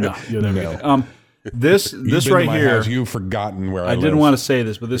 No, you'll never get it. This right here. House, you've forgotten where I live. didn't want to say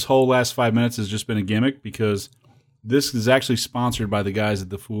this, but this whole last 5 minutes has just been a gimmick because this is actually sponsored by the guys at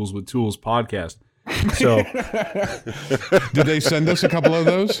the Fools with Tools podcast. So, did they send us a couple of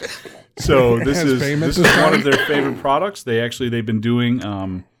those? So this is one of their favorite products. They've been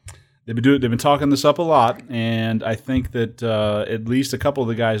doing. They've been talking this up a lot, and I think that at least a couple of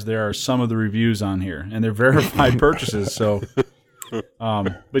the guys there are some of the reviews on here, and they're verified purchases. So,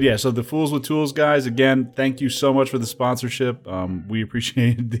 but yeah, so the Fools with Tools guys, again, thank you so much for the sponsorship. We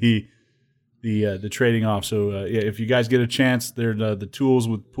appreciate the trading off. So yeah, if you guys get a chance, they're the Tools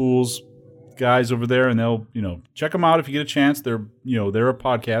with Pools guys over there, and they'll check them out if you get a chance. They're they're a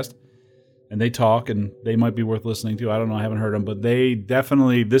podcast. And they talk, and they might be worth listening to. I don't know. I haven't heard them, but they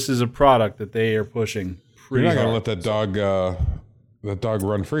definitely. This is a product that they are pushing. You're not going to let that dog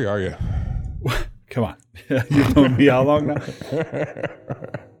run free, are you? Come on, you've known me how long now?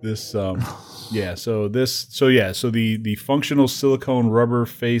 This, yeah. So the functional silicone rubber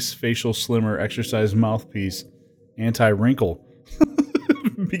facial slimmer exercise mouthpiece, anti-wrinkle,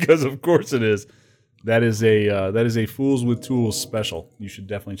 because of course it is. That is a Fools with Tools special. You should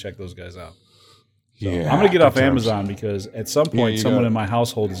definitely check those guys out. So I'm going to get off Amazon because at some point someone in my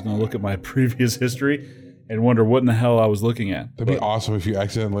household is going to look at my previous history and wonder what in the hell I was looking at. That'd be awesome if you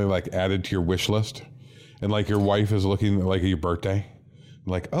accidentally added to your wish list and your wife is looking at your birthday.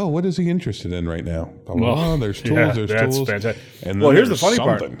 Oh, what is he interested in right now? Oh, there's tools, yeah, there's that's tools. Fantastic. And here's the funny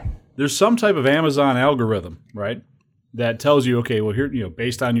part. There's some type of Amazon algorithm, right? That tells you, okay, well, here,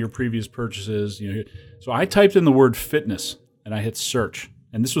 based on your previous purchases, So I typed in the word fitness and I hit search,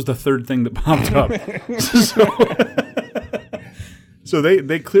 and this was the third thing that popped up. So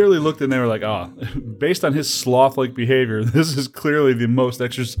they clearly looked and they were like, based on his sloth-like behavior, this is clearly the most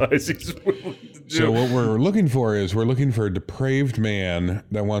exercise he's willing to do. So what we're looking for is a depraved man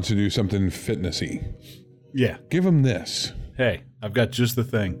that wants to do something fitnessy. Yeah. Give him this. Hey, I've got just the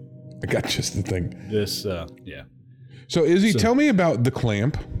thing. I got just the thing. This, yeah. So, Izzy, tell me about the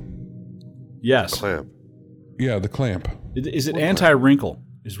clamp. Yes. Clamp. Yeah, the clamp. Is it anti-wrinkle?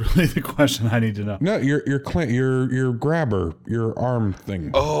 Is really the question I need to know. No, your clamp, your grabber, your arm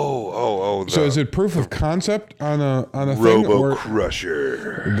thing. Oh. So, is it proof of concept on a thing? Robo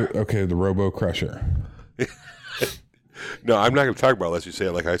Crusher. Okay, the Robo Crusher. No, I'm not going to talk about it unless you say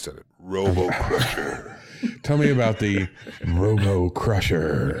it like I said it. Robo Crusher. Tell me about the Robo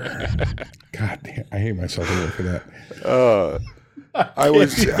Crusher. God damn, I hate myself a little for that. I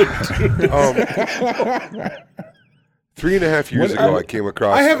was 3.5 years ago. I came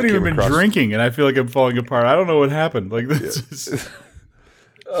across. I haven't even been drinking, and I feel like I'm falling apart. I don't know what happened. This.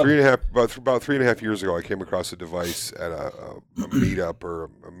 Yeah. About 3.5 years ago, I came across a device at a meetup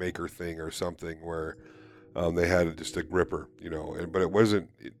or a maker thing or something where they had just a gripper, but it wasn't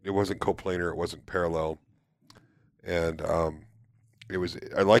coplanar, it wasn't parallel, and it was.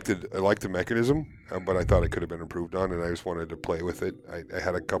 I liked the mechanism, but I thought it could have been improved on, and I just wanted to play with it. I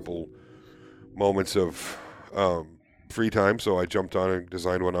had a couple moments of free time, so I jumped on and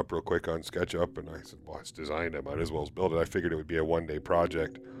designed one up real quick on SketchUp, and I said, well, it's designed, I might as well build it. I figured it would be a one-day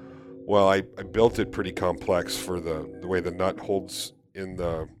project. Well, I built it pretty complex for the way the nut holds in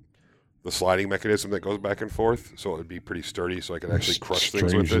the sliding mechanism that goes back and forth, so it would be pretty sturdy, so I could actually crush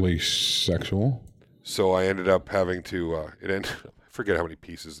things with it. Strangely sexual. So I ended up having to, I forget how many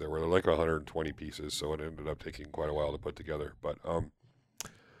pieces there were. There were like 120 pieces, so it ended up taking quite a while to put together. But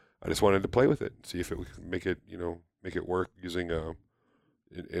I just wanted to play with it, see if it would make it work using the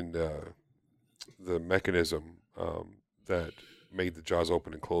mechanism that made the jaws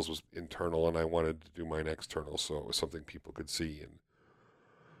open and close was internal, and I wanted to do mine external, so it was something people could see. And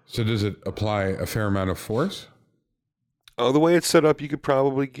so does it apply a fair amount of force? The way it's set up, you could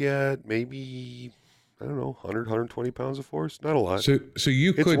probably get maybe, I don't know, 100, 120 pounds of force. Not a lot. So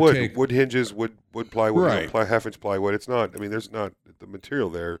you could take wood hinges, wood plywood, right. Half-inch plywood. It's not. I mean, there's not the material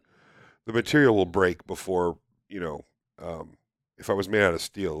there. The material will break before if I was made out of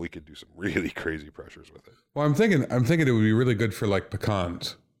steel, we could do some really crazy pressures with it. Well, I'm thinking it would be really good for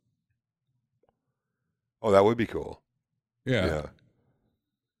pecans. Oh, that would be cool. Yeah.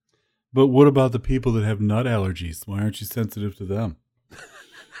 But what about the people that have nut allergies? Why aren't you sensitive to them?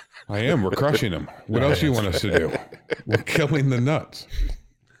 I am. We're crushing them. What else do you want us to do? We're killing the nuts.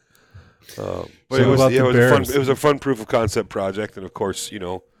 But it was a fun proof of concept project, and of course,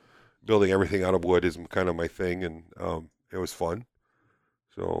 building everything out of wood is kind of my thing, and it was fun.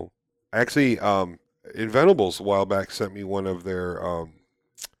 So, actually, Inventables a while back sent me one of their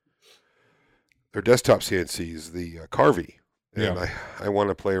desktop CNCs, the Carvey, And Yeah. I want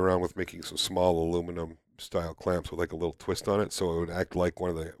to play around with making some small aluminum style clamps with like a little twist on it, so it would act like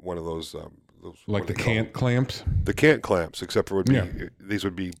one of those Like what the do they call them? cant clamps. The cant clamps, except for Yeah. these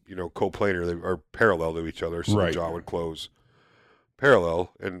would be coplanar, they are parallel to each other, so Right. the jaw would close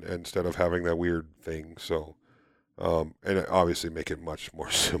parallel, and instead of having that weird thing. So, and it obviously make it much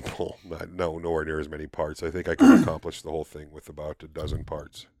more simple. Nowhere near as many parts. I think I could accomplish the whole thing with about a dozen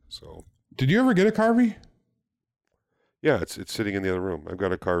parts. So, Did you ever get a Carvey? yeah, it's sitting in the other room. I've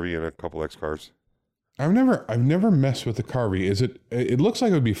got a Carvey and a couple X cars. I've never messed with the Carvey. It looks like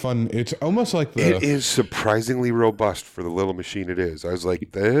it would be fun. It's almost like It is surprisingly robust for the little machine it is. I was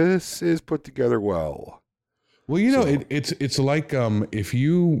like, this is put together well. Well, it's like if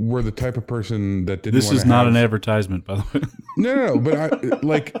you were the type of person that didn't. This wanna is not have, an advertisement, by the way. No. But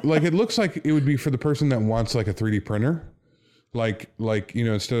like it looks like it would be for the person that wants like a 3D printer, like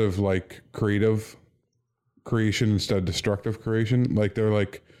instead of like creative creation instead of destructive creation. Like they're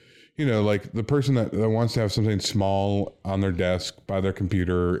like, like the person that wants to have something small on their desk by their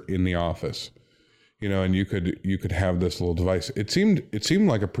computer in the office. And you could have this little device. It seemed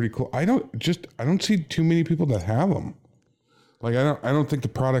like a pretty cool. I don't see too many people that have them. Like I don't think the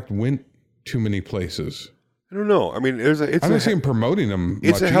product went too many places. I don't know. I mean, I don't see them promoting them.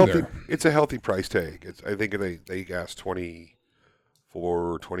 It's much a healthy. either. It's a healthy price tag. I think they asked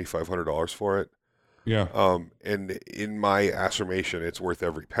 $2,500 for it. Yeah. And in my estimation, it's worth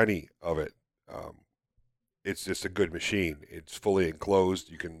every penny of it. It's just a good machine. It's fully enclosed.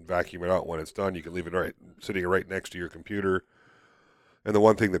 You can vacuum it out when it's done. You can leave it sitting right next to your computer. And the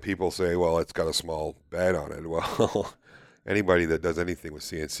one thing that people say, well, it's got a small bed on it. Well, anybody that does anything with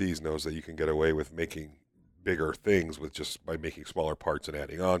CNCs knows that you can get away with making bigger things just by making smaller parts and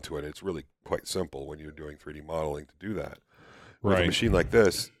adding on to it. It's really quite simple when you're doing 3D modeling to do that. With a machine like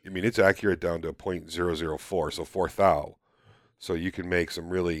this, I mean, it's accurate down to 0.004, so 4 thou. So you can make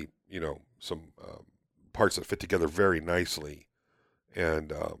some really, some parts that fit together very nicely,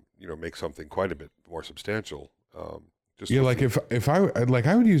 and make something quite a bit more substantial. Like if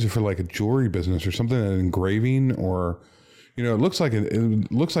I would use it for like a jewelry business or something, an engraving, or it looks like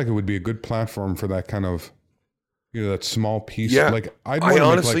it would be a good platform for that kind of, that small piece. Yeah, like I'd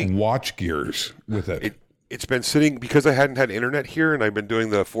want to make like watch gears with it. It's been sitting because I hadn't had internet here, and I've been doing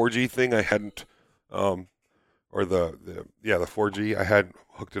the 4G thing. I hadn't, or the 4G. I hadn't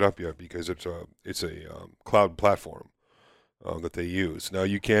hooked it up yet because it's a cloud platform that they use. Now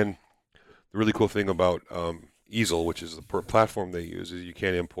you can. The really cool thing about Easel, which is the platform they use, is you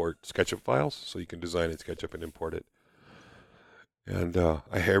can import SketchUp files, so you can design in SketchUp and import it. And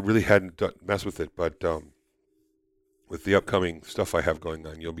I really hadn't messed with it, but with the upcoming stuff I have going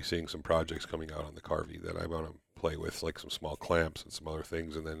on, you'll be seeing some projects coming out on the Carvey that I want to play with, like some small clamps and some other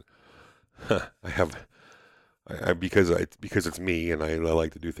things. And then because it's me and I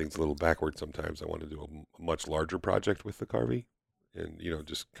like to do things a little backwards sometimes, I want to do a much larger project with the Carvey. And,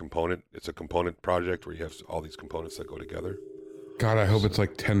 just component. It's a component project where you have all these components that go together. God, I hope it's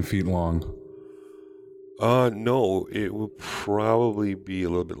like 10 feet long. No, it will probably be a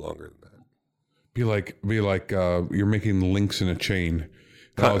little bit longer than that. Be like you're making links in a chain.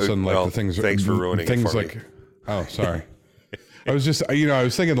 And all of a sudden, like the things. Thanks for ruining things it for like. me. Oh, sorry. I was just, I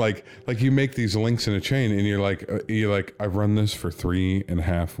was thinking like you make these links in a chain, and you're like, I've run this for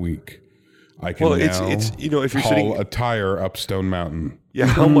 3.5 weeks. I can now it's if you're haul sitting a tire up Stone Mountain. Yeah,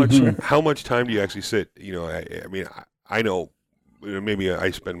 how much time do you actually sit? I mean, I know maybe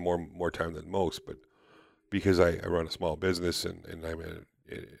I spend more time than most, but because I run a small business and I'm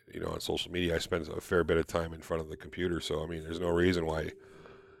on social media, I spend a fair bit of time in front of the computer. So I mean, there's no reason why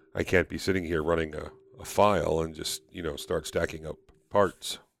I can't be sitting here running a file and just start stacking up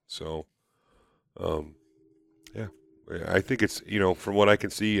parts. So, yeah. I think it's, from what I can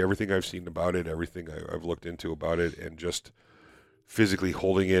see, everything I've seen about it, everything I've looked into about it, and just physically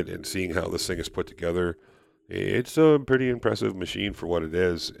holding it and seeing how this thing is put together, it's a pretty impressive machine for what it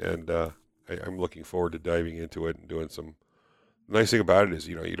is. And I'm looking forward to diving into it and doing some. The nice thing about it is,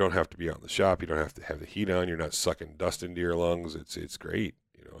 you don't have to be out in the shop. You don't have to have the heat on. You're not sucking dust into your lungs. It's great.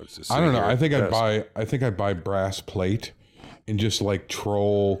 It's just. I don't know. I think I'd buy brass plate and just like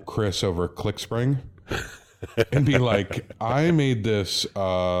troll Chris over ClickSpring. And be like, I made this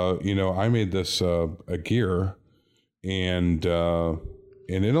a gear, and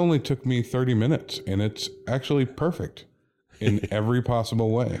it only took me 30 minutes, and it's actually perfect in every possible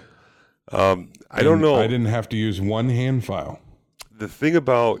way. I don't know. I didn't have to use one hand file. The thing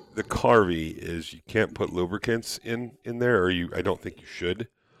about the Carvey is you can't put lubricants in there, or I don't think you should.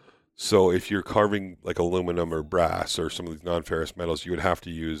 So if you're carving like aluminum or brass or some of these non-ferrous metals, you would have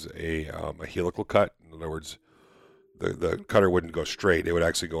to use a helical cut. In other words, the cutter wouldn't go straight. It would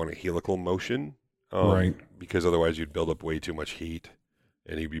actually go in a helical motion. Right. Because otherwise you'd build up way too much heat,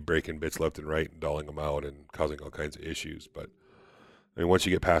 and you'd be breaking bits left and right and dulling them out and causing all kinds of issues. But I mean, once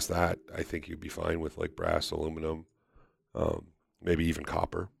you get past that, I think you'd be fine with like brass, aluminum, maybe even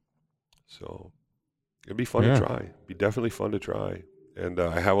copper. So it'd be fun to try. It'd be definitely fun to try. And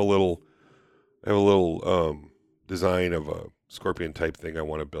I have a little design of a Scorpion type thing I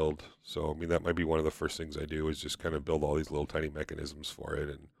want to build. So I mean, that might be one of the first things I do is just kind of build all these little tiny mechanisms for it,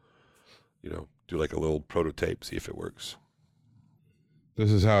 and do like a little prototype, see if it works.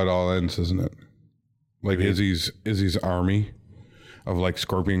 This is how it all ends, isn't it? Like Izzy's army of like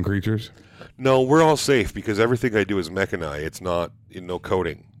scorpion creatures. No, we're all safe because everything I do is mechanized. It's not no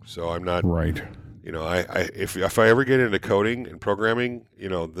coding, so I'm not right. If I ever get into coding and programming,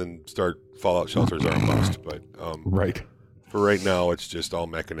 then start Fallout Shelters are a must. But right. For right now, it's just all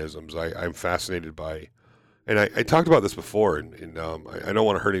mechanisms. I'm fascinated by, and I talked about this before, and I don't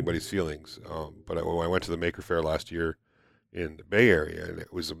want to hurt anybody's feelings, but when I went to the Maker Faire last year in the Bay Area, and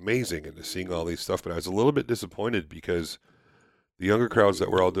it was amazing, and seeing all these stuff, but I was a little bit disappointed because the younger crowds that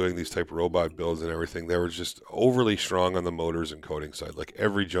were all doing these type of robot builds and everything, they were just overly strong on the motors and coding side. Like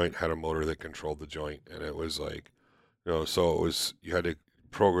every joint had a motor that controlled the joint, and it was like, so it was, you had to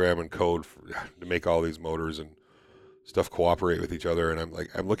program and code to make all these motors and stuff cooperate with each other. And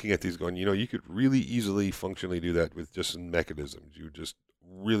I'm looking at these going, you could really easily functionally do that with just mechanisms. You just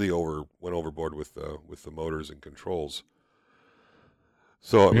really went overboard with the motors and controls.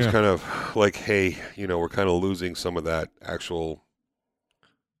 So it was kind of like, hey, we're kind of losing some of that actual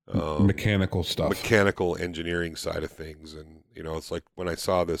mechanical stuff, mechanical engineering side of things. And, it's like when I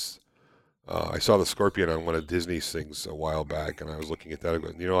saw this, I saw the Scorpion on one of Disney's things a while back, and I was looking at that and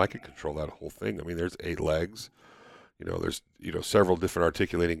going, I could control that whole thing. I mean, there's 8 legs. There's, several different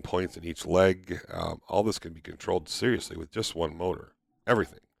articulating points in each leg. All this can be controlled seriously with just one motor,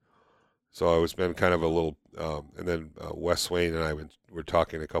 everything. So I was been kind of a little, and then Wes Swain and I were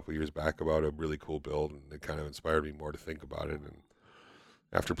talking a couple of years back about a really cool build, and it kind of inspired me more to think about it. And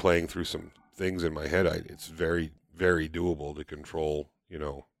after playing through some things in my head, it's very, very doable to control.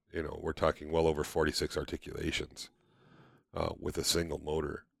 We're talking well over 46 articulations with a single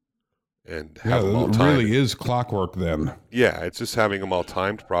motor, and have them all it timed. really is clockwork then. Yeah, it's just having them all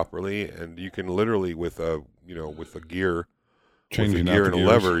timed properly, and you can literally with a gear. Changing with a gear and a gears.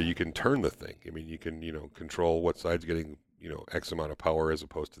 lever, you can turn the thing. I mean, you can, control what side's getting, X amount of power as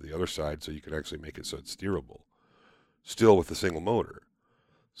opposed to the other side, so you can actually make it so it's steerable, still with a single motor.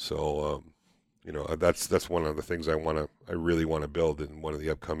 So, that's one of the things I really want to build in one of the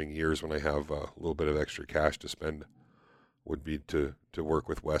upcoming years when I have a little bit of extra cash to spend, would be to work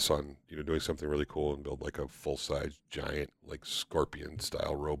with Wes on, doing something really cool and build like a full-size giant, like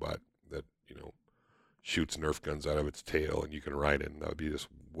Scorpion-style robot that, shoots Nerf guns out of its tail and you can ride it, and that would be just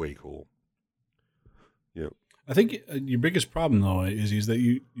way cool. Yeah. I think your biggest problem though is that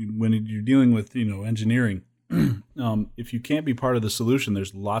you when you're dealing with engineering, if you can't be part of the solution,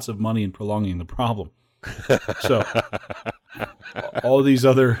 there's lots of money in prolonging the problem. So all these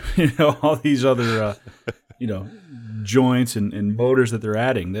other joints and motors that they're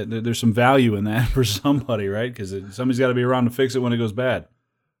adding, there's some value in that for somebody, right? Because somebody's got to be around to fix it when it goes bad.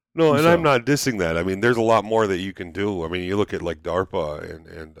 No, and I'm not dissing that. I mean, there's a lot more that you can do. I mean, you look at like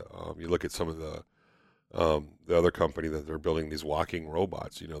DARPA and you look at some of the other company that they're building these walking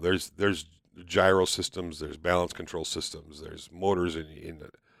robots. There's gyro systems, there's balance control systems, there's motors in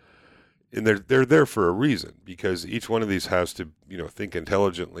it. And they're there for a reason, because each one of these has to, think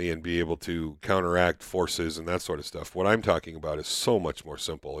intelligently and be able to counteract forces and that sort of stuff. What I'm talking about is so much more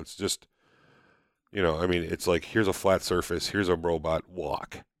simple. It's just, it's like, here's a flat surface, here's a robot,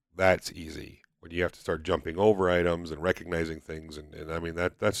 walk. That's easy. When you have to start jumping over items and recognizing things, and I mean,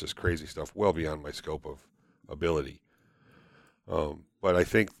 that's just crazy stuff, well beyond my scope of ability. But I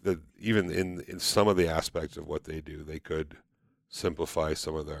think that even in some of the aspects of what they do, they could simplify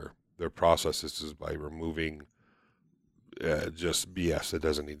some of their processes by removing just BS that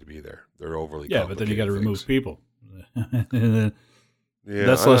doesn't need to be there. They're overly complicated. But then you got to remove people. Yeah,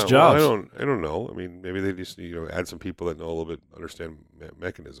 that's less jobs. Well, I don't know. I mean, maybe they just add some people that know a little bit, understand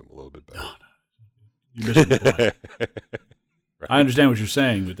mechanism a little bit better. You're missing the point. Right. I understand what you're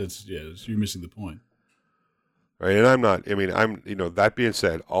saying, but you're missing the point. Right, and I'm not. I mean, that being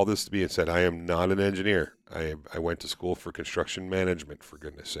said, all this being said, I am not an engineer. I went to school for construction management, for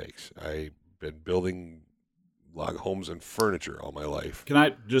goodness sakes. I've been building log homes and furniture all my life. Can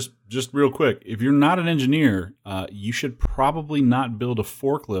I just real quick? If you're not an engineer, you should probably not build a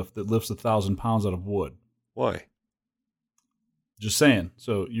forklift that lifts 1,000 pounds out of wood. Why? Just saying.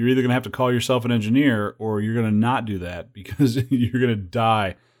 So you're either going to have to call yourself an engineer or you're going to not do that because you're going to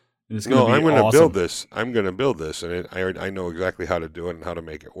die. And it's going to be I'm going to awesome. build this. I'm going to build this, and I know exactly how to do it and how to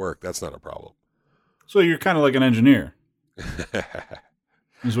make it work. That's not a problem. So you're kind of like an engineer,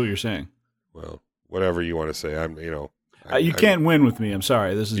 is what you're saying. Well, whatever you want to say. You can't win with me. I'm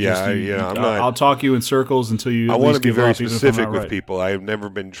sorry. This is I'll talk you in circles until you. I want to be very up, specific with people. I have never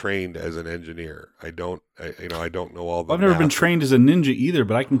been trained as an engineer. I don't know all the. I've never been trained as a ninja either,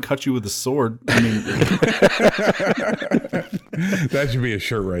 but I can cut you with a sword. I mean, that should be a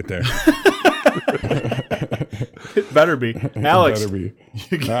shirt right there. It better be, Alex. It better be.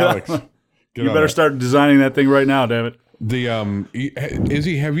 Alex, you better start designing that thing right now, damn it. The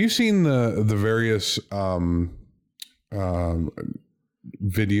Izzy, have you seen the various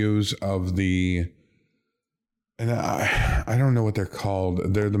videos of the, and I don't know what they're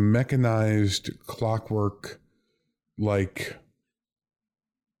called. They're the mechanized clockwork, like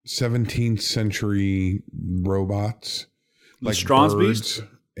 17th century robots, like Strawn's birds Beast?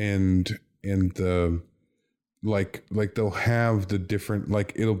 and the like they'll have the different,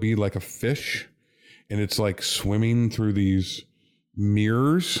 like it'll be like a fish and it's like swimming through these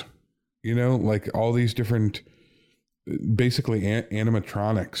mirrors, like all these different basically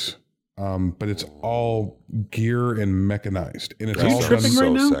animatronics, but it's all gear and mechanized, and it's all tripping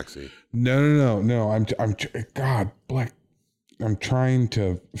right now? Sexy. No. I'm God, Black. I'm trying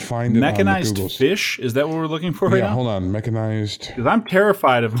to find it. Mechanized on the Googles. fish? Is that what we're looking for right now? Hold on, mechanized. Because I'm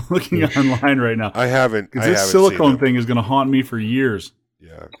terrified of looking online right now. I haven't. Because this silicone thing is going to haunt me for years.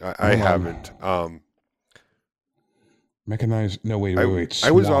 Yeah, I haven't. Mechanized. No, wait. I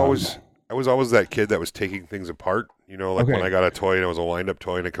was always that kid that was taking things apart. When I got a toy and it was a wind-up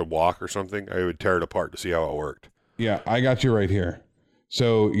toy and it could walk or something, I would tear it apart to see how it worked. Yeah, I got you right here.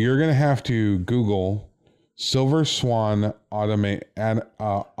 So you're gonna have to Google Silver Swan automaton.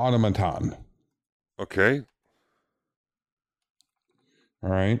 Okay. All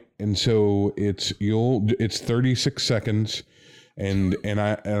right, and so it's 36 seconds, and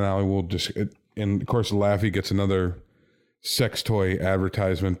I will just, and of course Laffy gets another sex toy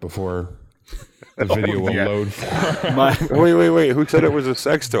advertisement before the video will load. Wait! Who said it was a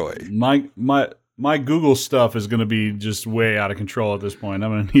sex toy? My Google stuff is going to be just way out of control at this point.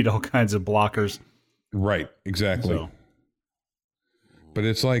 I'm going to need all kinds of blockers. Right, exactly. So. But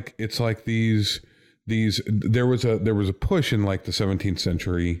it's like these there was a push in like the 17th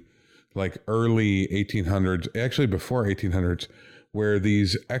century, like early 1800s, actually before 1800s, where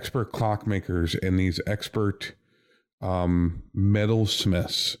these expert clockmakers and these expert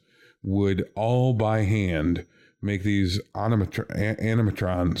metalsmiths would all by hand make these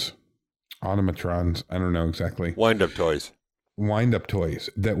animatrons. I don't know exactly. Wind-up toys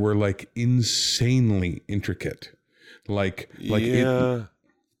that were like insanely intricate. I'm looking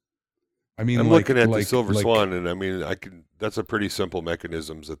at the Silver Swan, and I mean, that's a pretty simple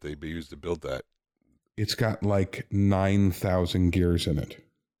mechanisms that they used to build that. It's got like 9,000 gears in it.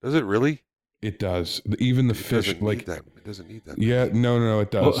 Does it really? It does. Even the fish, it doesn't need that. Yeah, no, it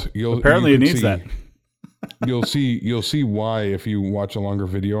does. Well, apparently, it needs that. You'll see why if you watch a longer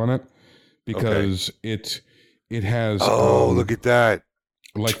video on it, because it has. Oh, look at that!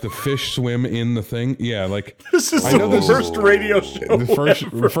 Like the fish swim in the thing. Yeah, like this is the first radio show.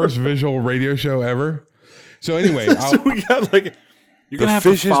 The first visual radio show ever. So anyway, so we got like. You're going to have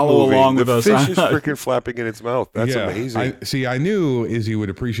to follow along with us. The fish is freaking flapping in its mouth. That's amazing. I knew Izzy would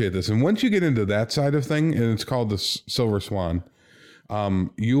appreciate this. And once you get into that side of thing, and it's called the Silver Swan,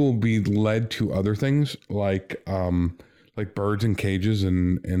 you will be led to other things like birds in cages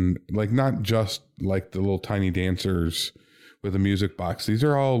and like not just like the little tiny dancers with a music box. These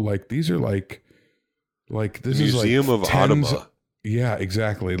are all like this is like Museum of Automa. Yeah,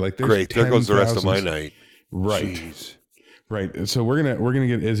 exactly. Like great. There goes the rest of my night. Right. Jeez. Right. So we're gonna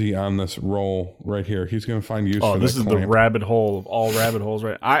get Izzy on this roll right here. He's gonna find use. Oh, this is the rabbit hole of all rabbit holes,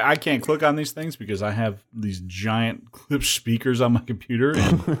 right? I can't click on these things because I have these giant clip speakers on my computer,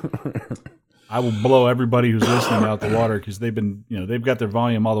 and I will blow everybody who's listening out the water because they've got their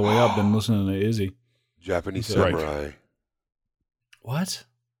volume all the way up, been listening to Izzy. Japanese samurai. Right. What?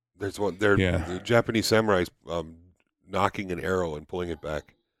 There's one. The Japanese samurais knocking an arrow and pulling it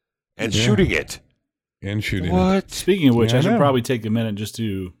back and shooting it. And shooting. What? Speaking of which, I should probably take a minute just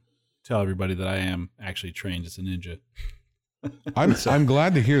to tell everybody that I am actually trained as a ninja. I'm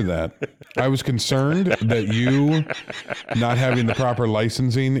glad to hear that. I was concerned that you not having the proper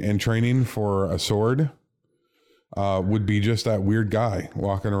licensing and training for a sword would be just that weird guy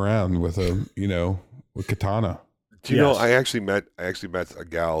walking around with with katana. Do you know I actually met a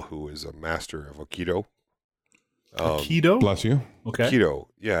gal who is a master of Aikido. Keto? Bless you. Okay. Keto.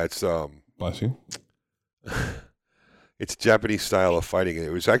 Yeah, it's Bless you. it's Japanese style of fighting.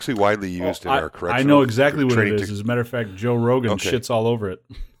 It was actually widely used in our correctional. I know exactly what it training is. As a matter of fact, Joe Rogan shits all over it.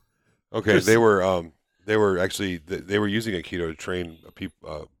 Okay, they were actually they were using Aikido to train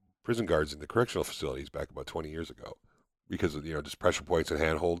prison guards in the correctional facilities back about 20 years ago, because of just pressure points and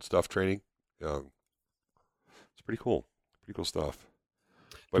handhold stuff training. It's pretty cool stuff.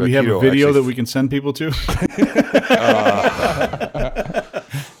 But Do we have a video that we can send people to?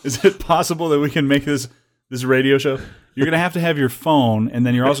 Is it possible that we can make this radio show? You're going to have your phone, and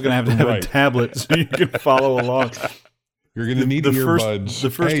then you're also going to have Right. a tablet so you can follow along. You're going to need earbuds. The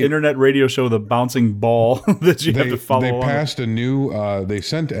first internet radio show with a bouncing ball that you have to follow along. They passed a new, they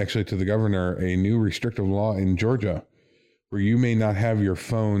sent actually to the governor a new restrictive law in Georgia where you may not have your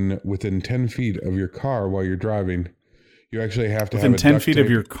phone within 10 feet of your car while you're driving. You actually have to Within have 10 feet of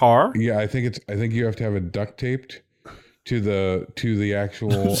your car? Yeah, I think you have to have it duct taped to the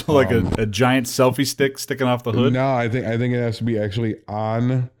actual. So like a giant selfie stick sticking off the hood? No, I think it has to be actually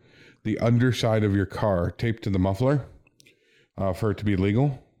on the underside of your car, taped to the muffler, for it to be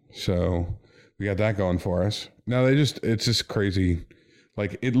legal. So we got that going for us. Now it's just crazy.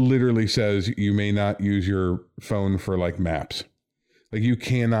 Like it literally says you may not use your phone for like maps. Like you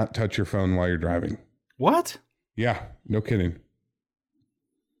cannot touch your phone while you're driving. What? Yeah, no kidding.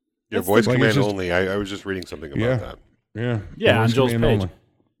 Your voice like command just, only. I was just reading something about that. Yeah, on Joel's page. only.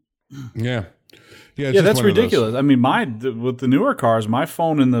 Yeah. Yeah, that's ridiculous. I mean, with the newer cars, my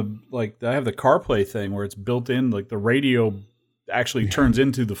phone I have the CarPlay thing where it's built in, like the radio actually turns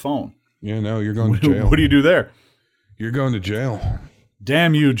into the phone. Yeah, no, you're going to jail. What do you do there? You're going to jail.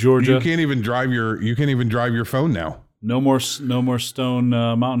 Damn you, Georgia! You can't even drive your phone now. No more Stone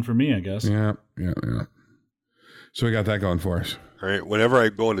Mountain for me, I guess. Yeah. So we got that going for us. All right. Whenever I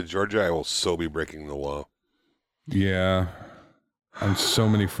go into Georgia, I will so be breaking the law. Yeah, on so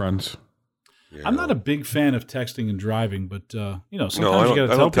many fronts. I'm not a big fan of texting and driving, but sometimes you got to tell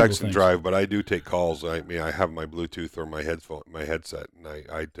people I don't text and things. drive, but I do take calls. I mean, I have my Bluetooth or my headset, and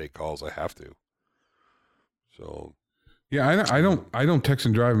I take calls. I have to. So. Yeah, I don't text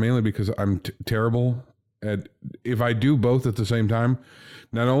and drive mainly because I'm terrible at. If I do both at the same time,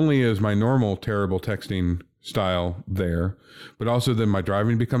 not only is my normal terrible texting style there, but also then my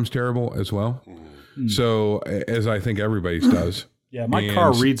driving becomes terrible as well. So as I think everybody's does. Yeah, my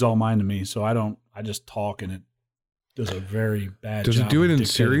car reads all mine to me, so I just talk and it does a very bad job. Does it do it in dictating.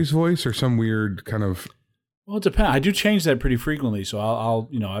 Siri's voice or some weird kind of? Well, it depends. I do change that pretty frequently, so I'll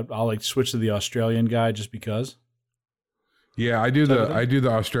like switch to the Australian guy just because. Yeah, I do the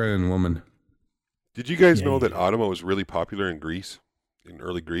Australian woman. Did you guys know that automa was really popular in Greece, in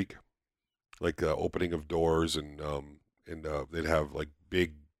early Greek? Like the opening of doors and they'd have like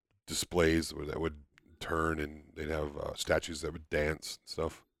big displays that would turn, and they'd have statues that would dance and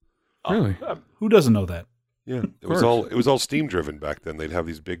stuff. Really? Who doesn't know that? Yeah, it was all steam driven back then. They'd have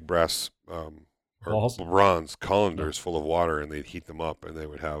these big brass or bronze colanders full of water, and they'd heat them up, and they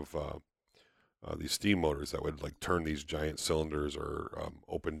would have these steam motors that would like turn these giant cylinders or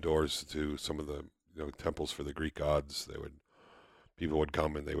open doors to some of the temples for the Greek gods. People would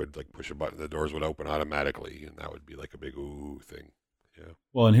come and they would like push a button, the doors would open automatically, and that would be like a big ooh thing. Yeah.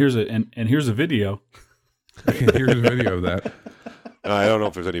 Well, and here's a video. Here's a video of that. I don't know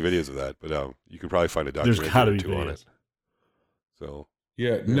if there's any videos of that, but you could probably find a documentary There's got to be on videos. it. So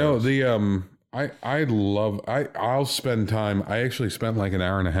I'll spend time. I actually spent like an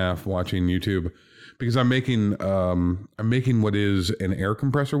hour and a half watching YouTube because I'm making what is an air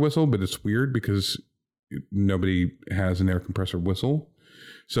compressor whistle, but it's weird because nobody has an air compressor whistle.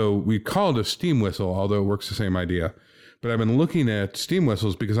 So we call it a steam whistle, although it works the same idea. But I've been looking at steam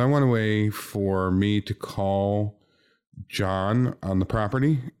whistles because I want a way for me to call John on the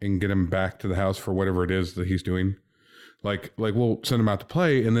property and get him back to the house for whatever it is that he's doing. Like we'll send him out to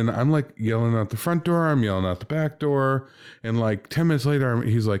play, and then I'm like yelling out the front door, I'm yelling out the back door, and like 10 minutes later,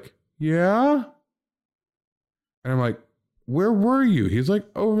 he's like, yeah? And I'm like, where were you? He's like,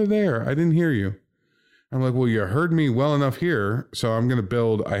 over there. I didn't hear you. I'm like, well, you heard me well enough here, so I'm going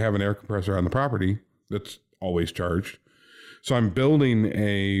to I have an air compressor on the property that's always charged. So I'm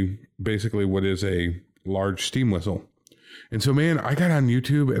building basically what is a large steam whistle. And so, man, I got on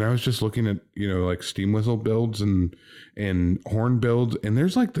YouTube and I was just looking at, like steam whistle builds and horn builds. And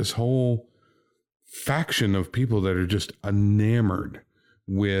there's like this whole faction of people that are just enamored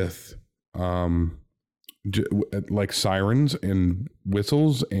with, like sirens and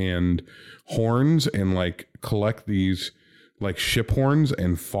whistles and horns, and like collect these like ship horns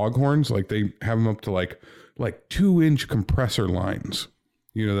and fog horns. Like they have them up to like 2-inch compressor lines,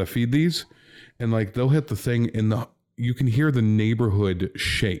 that feed these. and like they'll hit the thing and you can hear the neighborhood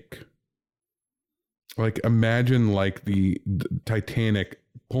shake. Like imagine like the Titanic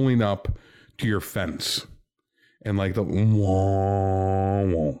pulling up to your fence and like the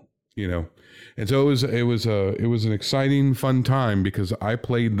you know. And so it was an exciting, fun time because I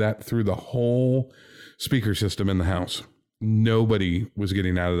played that through the whole speaker system in the house. Nobody was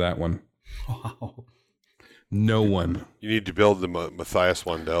getting out of that one. Wow. No one. You need to build the Matthias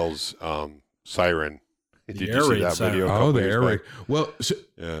Wandel's siren. Did you see that video? Oh, the air raid. Well,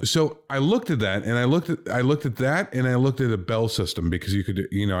 so I looked at that, and I looked at that, and I looked at a bell system because you could,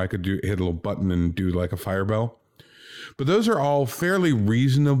 I could hit a little button and do like a fire bell. But those are all fairly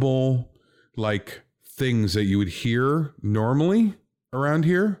reasonable, like things that you would hear normally around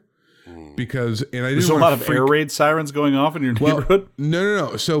here. Because and I didn't. There's a lot of air raid sirens going off in your neighborhood.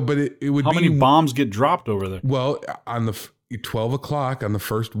 No. So, but it would. How many bombs get dropped over there? Well, on the 12 o'clock on the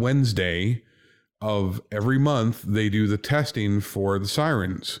first Wednesday of every month, they do the testing for the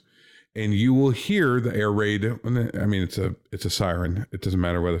sirens, and you will hear the air raid. I mean, it's a siren. It doesn't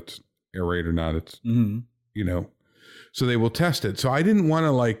matter whether it's air raid or not. It's So they will test it. So I didn't want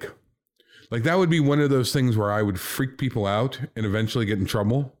to like that would be one of those things where I would freak people out and eventually get in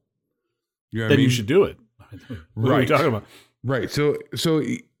trouble. You know what I mean? You should do it. What are you talking about? Right. So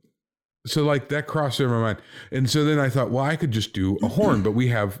like that crossed over my mind. And so then I thought, well, I could just do a horn, but we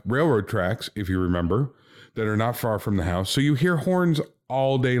have railroad tracks, if you remember, that are not far from the house. So you hear horns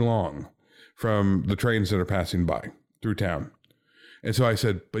all day long from the trains that are passing by through town. And so I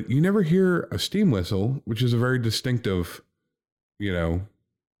said, but you never hear a steam whistle, which is a very distinctive,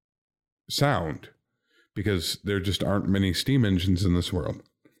 sound, because there just aren't many steam engines in this world.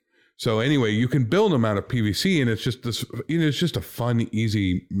 So anyway, you can build them out of PVC, and it's just this, it's just a fun,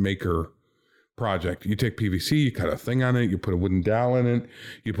 easy maker project. You take PVC, you cut a thing on it, you put a wooden dowel in it,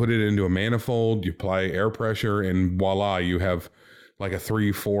 you put it into a manifold, you apply air pressure, and voila, you have like a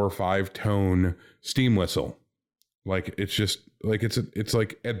 3, 4, 5 tone steam whistle. Like it's just like it's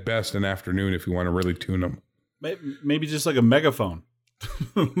like at best an afternoon if you want to really tune them. Maybe just like a megaphone.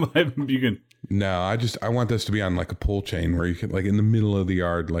 You can. No, I want this to be on like a pole chain where you can, like in the middle of the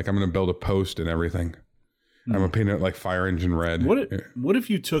yard, like I'm going to build a post and everything. I'm going to paint it like fire engine red. What if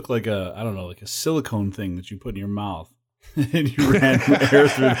you took like a silicone thing that you put in your mouth and you ran air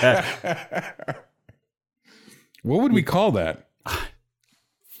through that? What would we call that?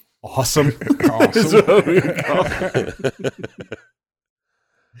 Awesome. Awesome.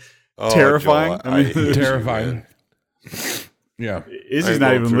 Terrifying. Joel, terrifying. Yeah, Izzy's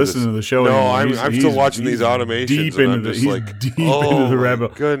not even listening to the show anymore. I'm still watching these automations. Deep into the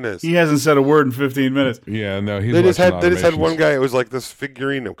rabbit. Goodness, he hasn't said a word in 15 minutes. Yeah, no, he's. They just had one guy. It was like this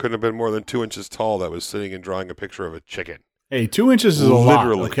figurine. It couldn't have been more than 2 inches tall. That was sitting and drawing a picture of a chicken. Hey, 2 inches is a lot.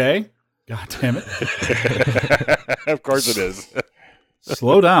 Okay, God damn it. Of course it is.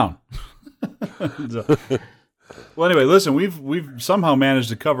 Slow down. Well, anyway, listen, we've somehow managed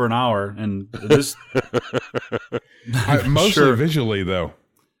to cover an hour, and this mostly visually though.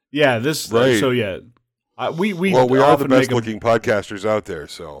 Yeah, this right. So yeah, we are the best looking podcasters out there,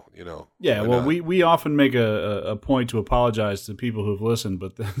 so Yeah, well, we often make a point to apologize to people who've listened,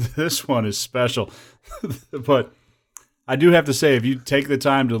 but this one is special. But I do have to say, if you take the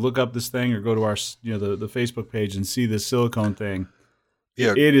time to look up this thing or go to our the Facebook page and see this silicone thing.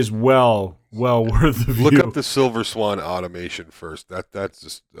 Yeah, it is well worth the view. Look up the Silver Swan automation first. That's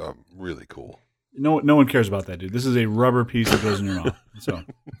just really cool. No one cares about that, dude. This is a rubber piece that goes in your mouth. So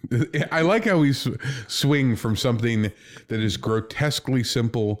I like how we swing from something that is grotesquely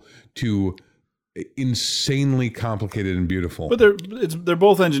simple to insanely complicated and beautiful. But they're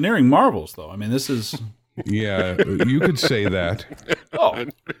both engineering marvels, though. I mean, this is. Yeah, you could say that. Oh.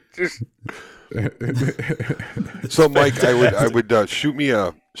 So, Mike, I would shoot me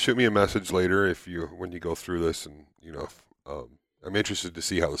a message later when you go through this, and I'm interested to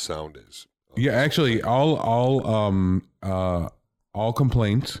see how the sound is. Yeah, actually, all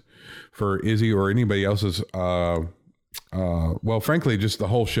complaints for Izzy or anybody else's. Well, frankly, just the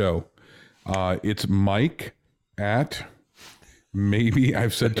whole show. It's Mike at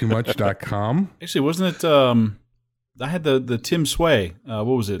maybeI'vesaidtoomuch.com. Actually, wasn't it? I had the Tim Sway. What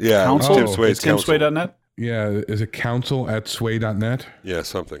was it? Yeah, Council? Tim Sway's Council. TimSway.net? Yeah, is it council@sway.net? Yeah,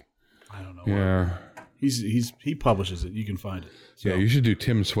 something. I don't know. Yeah. He publishes it. You can find it. So. Yeah, you should do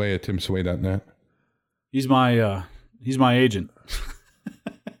Tim Sway at timsway.net. He's my agent.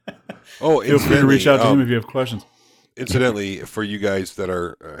 Oh, feel free to reach out to him if you have questions. Incidentally, for you guys that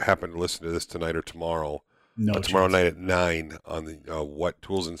are happen to listen to this tonight or tomorrow, tomorrow night at 9 on the What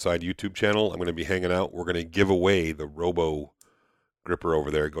Tools Inside YouTube channel, I'm going to be hanging out. We're going to give away the Robo gripper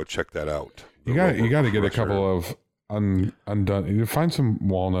over there. Go check that out. You got to get a couple of undone. You find some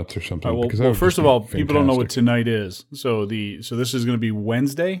walnuts or something. Well, first of all, people don't know what tonight is. So this is going to be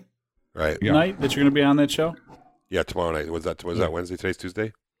Wednesday night that you're going to be on that show. Yeah, tomorrow night. Was that Wednesday? Today's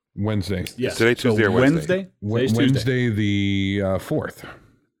Tuesday. Wednesday. Yes. Today Tuesday or Wednesday? Wednesday the 4th.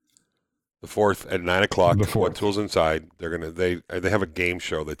 The 4th at 9:00. The 4th. What Tools Inside? They have a game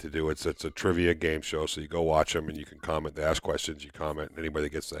show that they do. It's a trivia game show. So you go watch them and you can comment. They ask questions. You comment. And anybody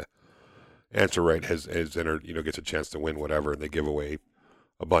that gets the answer right has entered. Gets a chance to win whatever. And they give away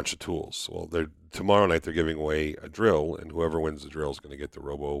a bunch of tools. Well, tomorrow night they're giving away a drill, and whoever wins the drill is going to get the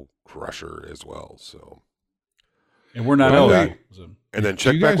Robo Crusher as well. So. And we're not eligible. And then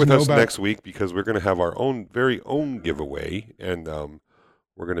check back with us next week because we're going to have our very own giveaway, and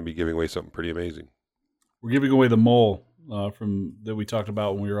we're going to be giving away something pretty amazing. We're giving away the mole that we talked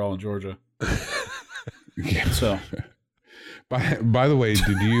about when we were all in Georgia. So, by the way,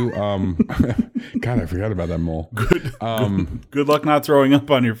 did you? God, I forgot about that mole. Good luck not throwing up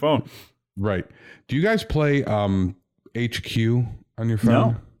on your phone. Right. Do you guys play HQ on your phone?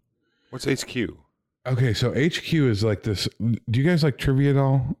 No. What's HQ? Okay, so HQ is like this. Do you guys like trivia at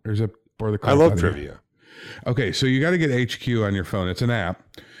all? Or is it bore the crap I love out of you? trivia. Okay, so you got to get HQ on your phone. It's an app,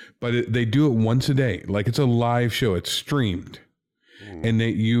 but they do it once a day. Like it's a live show. It's streamed, and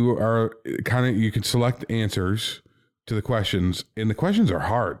you can select answers to the questions, and the questions are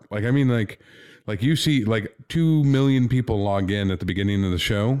hard. Like I mean, like you see, like 2 million people log in at the beginning of the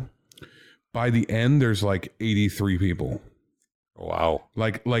show. By the end, there's like 83 people. Wow.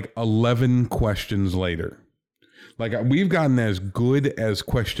 Like 11 questions later. Like we've gotten as good as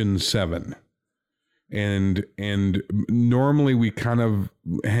question 7. And normally we kind of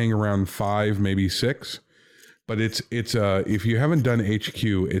hang around 5, maybe 6. But it's if you haven't done HQ,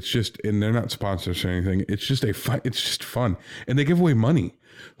 it's just, and they're not sponsors or anything. It's just it's just fun. And they give away money.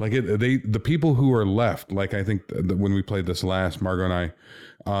 Like the people who are left, like I think when we played this last, Margo and I,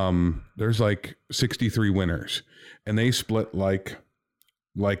 there's like 63 winners. And they split like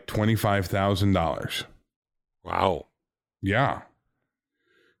 $25,000. Wow. Yeah.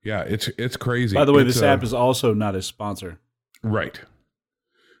 Yeah, it's crazy. By the way, this app is also not a sponsor. Right.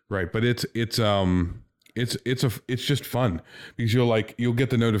 But it's just fun because you'll get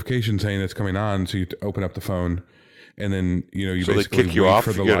the notification saying it's coming on, so you open up the phone, and then you so basically they kick you off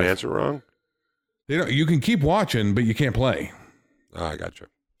for if the you get an live. answer wrong. You can keep watching, but you can't play. Oh, I gotcha.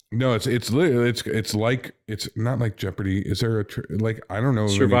 No, it's literally it's not like Jeopardy. Is there I don't know,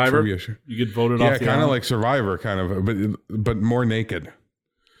 Survivor? You get voted off. Yeah, kind of like Survivor, kind of, but more naked.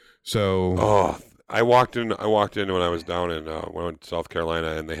 So I walked in when I was down in South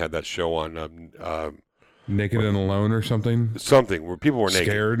Carolina, and they had that show on Naked and Alone or something. Something where people were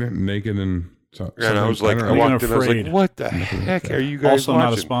scared, naked, and and I was like, I walked in, I was like, what the heck are you guys also watching?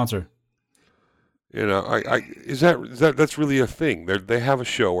 Not a sponsor. Is that's really a thing? They have a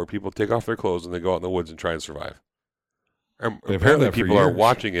show where people take off their clothes and they go out in the woods and try and survive. Apparently, people are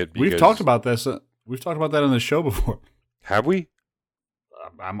watching it. Because, we've talked about this. We've talked about that on the show before. Have we?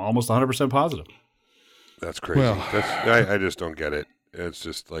 I'm almost 100% positive. That's crazy. Well, I just don't get it. It's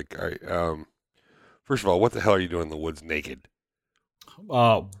just like first of all, what the hell are you doing in the woods naked?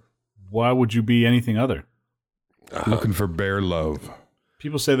 Why would you be anything other? Looking for bear love.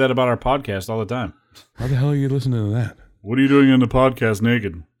 People say that about our podcast all the time. How the hell are you listening to that? What are you doing in the podcast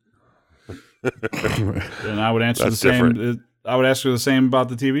naked? And I would answer the same. Different. I would ask her the same about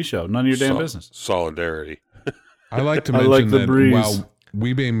the TV show. None of your damn business. Solidarity. I like to mention that while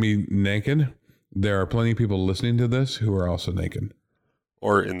we may be naked, there are plenty of people listening to this who are also naked.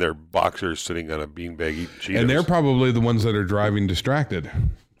 Or in their boxers sitting on a beanbag eating Cheetos. And they're probably the ones that are driving distracted.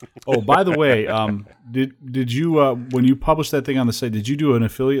 Oh, by the way, did you when you published that thing on the site, did you do an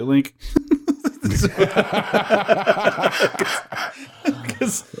affiliate link? Because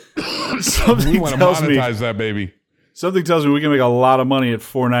We want to monetize that baby. Something tells me we can make a lot of money at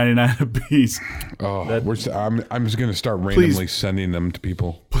 $4.99 a piece. Oh, I'm just going to start randomly sending them to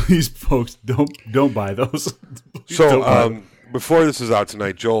people. Please, folks, don't buy those. So, before this is out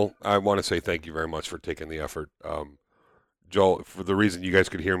tonight, Joel, I want to say thank you very much for taking the effort. Joel, for the reason you guys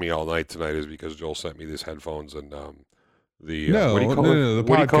could hear me all night tonight is because Joel sent me these headphones and the what do you call it? The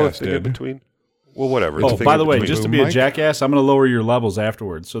podcast in between. Well, whatever. Oh, by the way, just to be a jackass, I'm going to lower your levels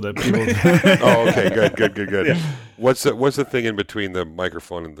afterwards so that people. Oh, okay, good. Yeah. What's the thing in between the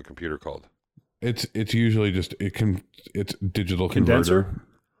microphone and the computer called? It's usually just it's digital condenser. Converter.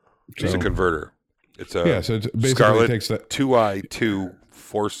 It's a converter. It's a so it's basically Scarlett takes that 2i2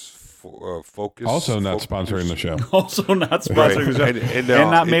 force focus. Also not sponsoring the show. Also not sponsoring the show, and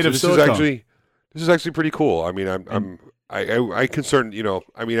not made of this silicone. This is actually pretty cool. I mean, I concern,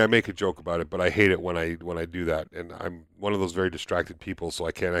 I mean, I make a joke about it, but I hate it when I do that, and I'm one of those very distracted people, so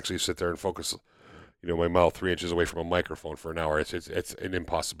I can't actually sit there and focus, my mouth 3 inches away from a microphone for an hour. It's an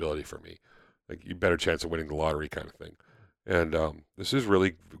impossibility for me. Like, you better chance of winning the lottery kind of thing. And this is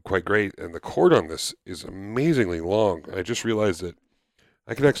really quite great, and the cord on this is amazingly long. I just realized that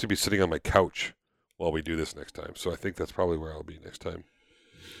I could actually be sitting on my couch while we do this next time, so I think that's probably where I'll be next time.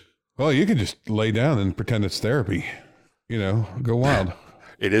 Well, you can just lay down and pretend it's therapy. Go wild.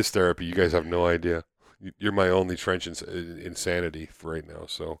 It is therapy. You guys have no idea. You're my only trench insanity for right now.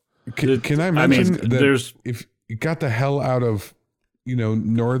 So can I mention that if you got the hell out of,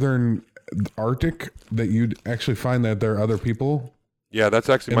 northern Arctic, that you'd actually find that there are other people? Yeah, that's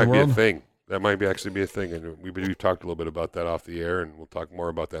actually might be a thing. That might actually be a thing. And we've talked a little bit about that off the air, and we'll talk more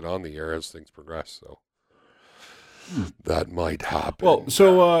about that on the air as things progress. So that might happen. Well,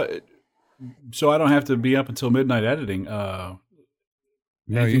 so I don't have to be up until midnight editing. No,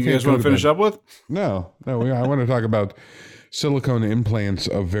 you guys want to finish up with? No. I want to talk about silicone implants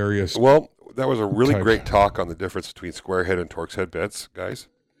of various. Well, that was a really great talk on the difference between square head and Torx head beds, guys.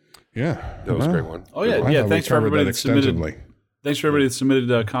 Yeah, that was a great one. Oh yeah. Thanks for everybody that submitted. Thanks for everybody that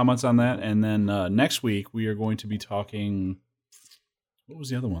submitted comments on that. And then next week we are going to be talking. What was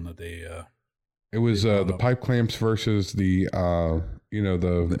the other one that they? It was the pipe clamps versus the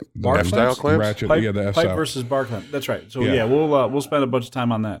the bar F-style clamps. Ratchet, pipe, the F-style. Pipe versus bar clamp. That's right. So yeah, we'll spend a bunch of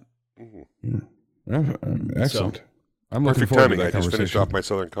time on that. Mm-hmm. Excellent. So, I'm looking forward to that I just conversation. finished off my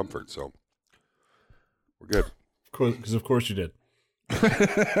Southern Comfort, so we're good. Because of course you did.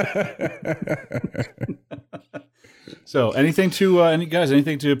 So anything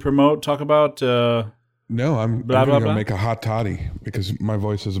to promote, talk about? No, I'm going to make a hot toddy because my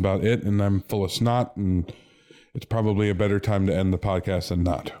voice is about it, and I'm full of snot, and it's probably a better time to end the podcast than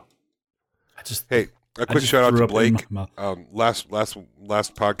not. A quick shout out to Blake. Last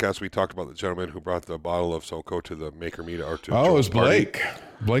podcast we talked about the gentleman who brought the bottle of SoCo to the Maker Meet. It was Blake.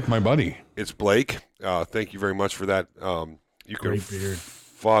 Blake, my buddy. It's Blake. Thank you very much for that. You can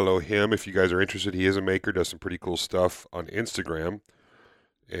follow him if you guys are interested. He is a maker, does some pretty cool stuff on Instagram,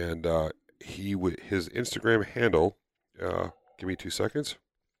 and his Instagram handle. Give me 2 seconds.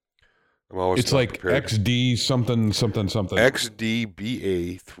 I'm always. It's like prepared. XD something.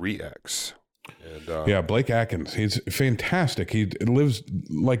 XDBA3X. And Blake Atkins. He's fantastic. He lives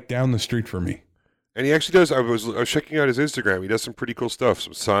like down the street from me. And he actually does. I was checking out his Instagram. He does some pretty cool stuff.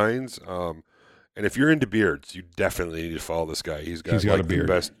 Some signs. And if you're into beards, you definitely need to follow this guy. He's got a beard.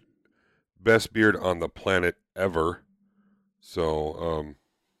 The best beard on the planet ever. So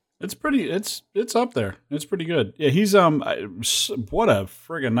it's pretty. It's up there. It's pretty good. Yeah, he's what a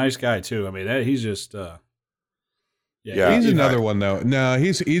friggin' nice guy too. I mean, he's just he's another one though. No,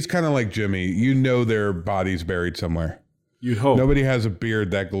 he's kind of like Jimmy. Their body's buried somewhere. You'd hope nobody has a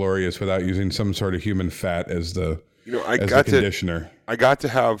beard that glorious without using some sort of human fat as the conditioner. I got to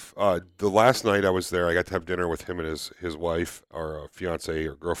have the last night I was there. I got to have dinner with him and his wife or fiance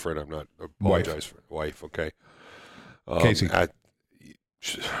or girlfriend. I'm not apologize for wife. Okay, Casey.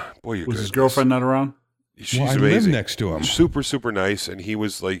 Boy, you're was good. His girlfriend not around? She's I amazing. live next to him. Super, super nice, and he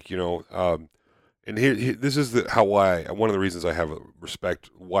was like, and this is one of the reasons I have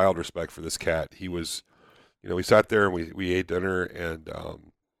wild respect for this cat. He was, we sat there and we ate dinner, and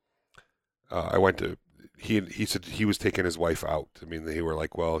I went to. He said he was taking his wife out. I mean, they were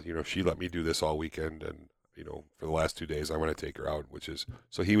like, well, she let me do this all weekend, and for the last 2 days, I want to take her out.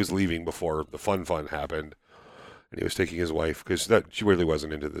 So he was leaving before the fun happened. And he was taking his wife because she really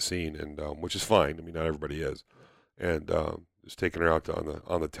wasn't into the scene, and which is fine. I mean, not everybody is, and just taking her out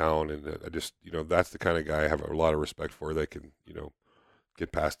on the town, and I just that's the kind of guy I have a lot of respect for that can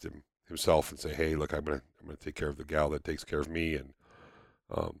get past himself and say, hey, look, I'm gonna take care of the gal that takes care of me, and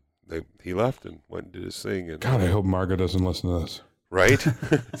he left and went and did his thing. And God, I hope Margo doesn't listen to this. Right?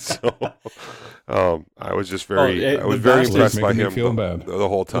 So I was just very impressed by him the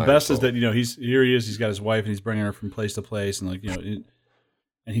whole time. The best is that he's got his wife and he's bringing her from place to place, and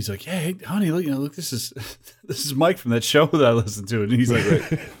and he's like, yeah, hey, honey, look, this is Mike from that show that I listened to, and he's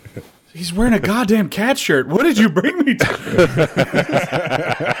like, he's wearing a goddamn cat shirt. What did you bring me to?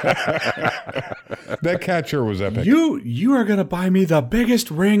 That cat shirt was epic. You are gonna buy me the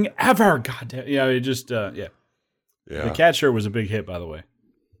biggest ring ever. Goddamn, it just Yeah. The cat shirt was a big hit, by the way.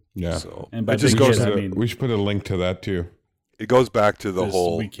 Yeah. So, and by big hit, I mean, we should put a link to that too. It goes back to the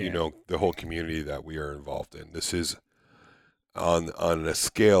whole, the whole community that we are involved in. This is on a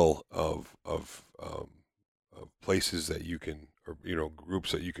scale of places that you can, or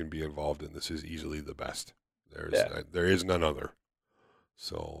groups that you can be involved in. This is easily the best. There is none other.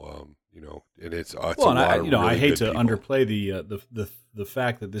 So and it's well, and I hate to underplay the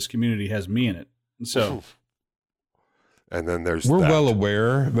fact that this community has me in it. So, and then we're well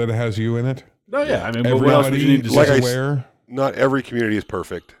aware that it has you in it. Oh yeah, I mean, what else would you need to say? Aware. Not every community is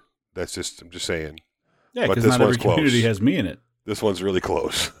perfect. I'm just saying. Yeah, because not every community has me in it. This one's really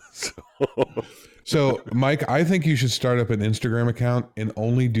close. So, Mike, I think you should start up an Instagram account and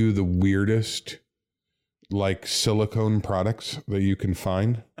only do the weirdest, like silicone products that you can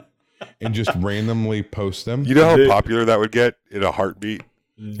find, and just randomly post them. You know how popular that would get in a heartbeat.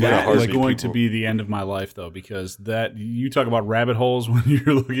 That is going to be the end of my life, though, because that you talk about rabbit holes when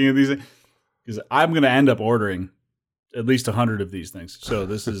you're looking at these things. Because I'm going to end up ordering at least 100 of these things. So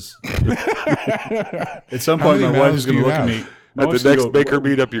this is at some point my wife is going to look at me. At the next Maker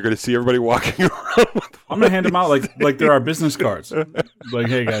meetup, you're going to see everybody walking around. I'm going to hand them out like there are business cards. Like,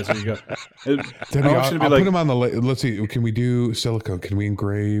 hey guys, here you go. I'll put them on the list. Let's see. Can we do silicone? Can we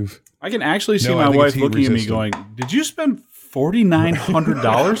engrave? I can actually see my wife looking at me going, "Did you spend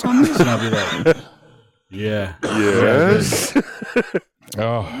 $4,900 on these?" And I'll be like, "Yeah." Yes.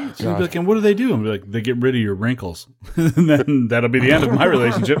 Oh, so like, and what do they do? I'm like, they get rid of your wrinkles, and then that'll be the end of my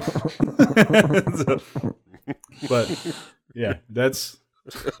relationship. But yeah, that's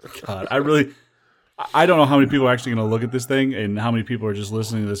God. I don't know how many people are actually going to look at this thing, and how many people are just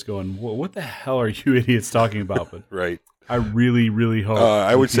listening to this going, "What the hell are you idiots talking about?" But right. I really, really hope.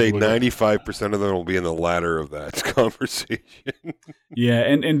 I would say 95% of them will be in the latter of that conversation. Yeah,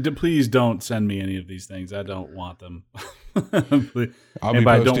 and please don't send me any of these things. I don't want them. And by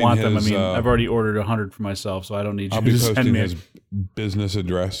I don't want them, I mean I've already ordered 100 for myself, so I don't need you to send me his business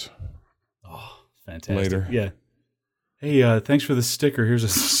address. Oh, fantastic! Later, yeah. Hey, thanks for the sticker. Here's a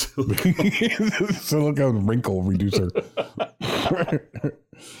silicone wrinkle reducer,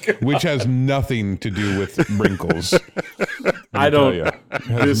 which has nothing to do with wrinkles. I don't. It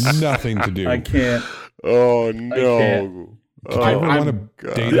has nothing to do. I can't. Oh no!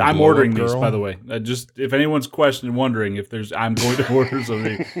 I'm ordering these, by the way. Just if anyone's wondering if I'm going to order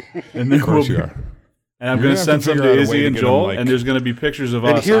something, and there will be. And I'm going to send some to Izzy and Joel, and there's going to be pictures of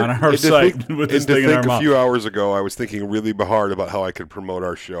us on our site with this thing in our mouth. A few hours ago, I was thinking really hard about how I could promote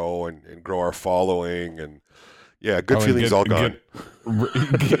our show and grow our following, and good feelings all gone.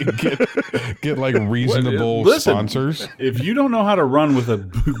 Get like reasonable sponsors. If you don't know how to run with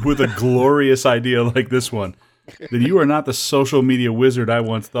a glorious idea like this one, then you are not the social media wizard I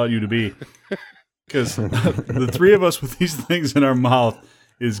once thought you to be. Because the three of us with these things in our mouth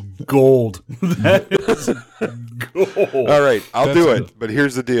is gold. That is gold. All right, I'll do it. But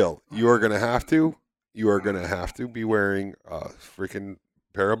here's the deal: you are going to have to be wearing a freaking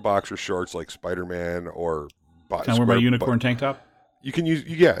pair of boxer shorts like Spider-Man or. Can I wear my unicorn tank top? You can use,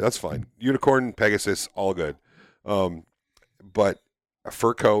 that's fine. Unicorn, Pegasus, all good. But a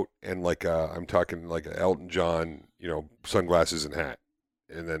fur coat and I'm talking like an Elton John, sunglasses and hat,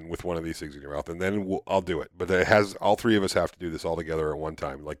 and then with one of these things in your mouth, and then I'll do it. But all three of us have to do this all together at one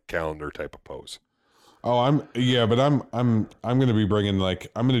time, like calendar type of pose. Oh, I'm going to be bringing I'm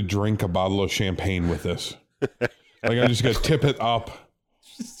going to drink a bottle of champagne with this. I'm just going to tip it up.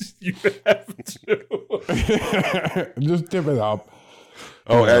 You have to just tip it up.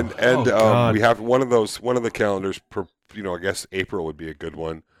 Oh, we have one of the calendars. I guess April would be a good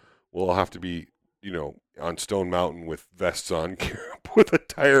one. We'll have to be, on Stone Mountain with vests on, with a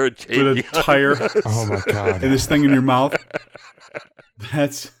tire and chain. With a tire. Oh my God! And this thing in your mouth.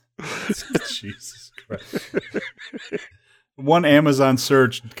 That's Jesus Christ. One Amazon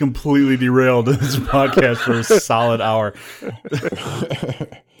search completely derailed this podcast for a solid hour.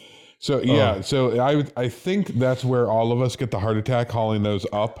 So I think that's where all of us get the heart attack hauling those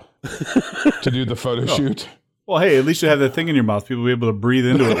up to do the photo shoot. Well, hey, at least you have that thing in your mouth. People will be able to breathe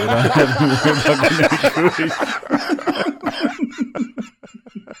into it without having to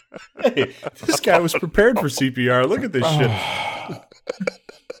Hey, this guy was prepared for CPR. Look at this shit.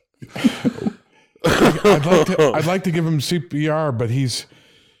 I'd like to give him CPR, but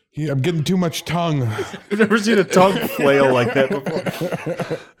I'm getting too much tongue. I've never seen a tongue flail like that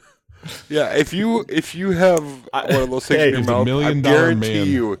before. Yeah, if you have one of those things in your mouth, I guarantee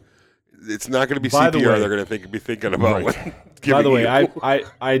you, it's not going to be CPR. They're going to be thinking about. Right. By the way,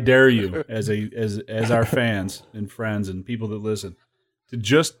 I dare you as our fans and friends and people that listen to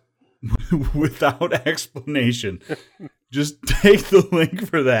just without explanation, just take the link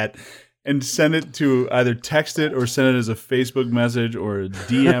for that. And send it to either text it or send it as a Facebook message or a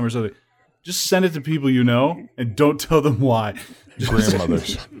DM or something. Just send it to people you know and don't tell them why.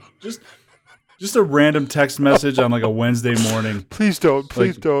 Grandmothers. Just Just a random text message on like a Wednesday morning. Please don't.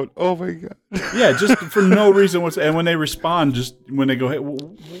 Please don't. Oh my God. Yeah, just for no reason whatsoever. And when they respond, just when they go, hey,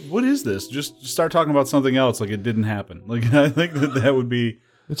 what is this? Just start talking about something else like it didn't happen. Like I think that would be.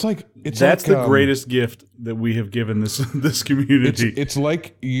 That's the greatest gift that we have given this community. It's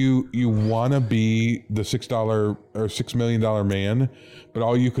like you want to be the $6 or $6 million man, but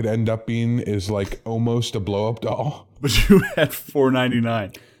all you could end up being is like almost a blow up doll. But you had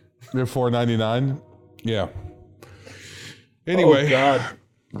 $4.99. You're $4.99. Yeah. Anyway,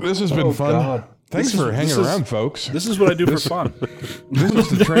 this has been fun. God. Thanks for hanging around, folks. This is what I do for fun.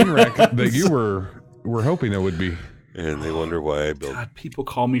 This is the train wreck that you were hoping it would be. And they wonder why I built. God, people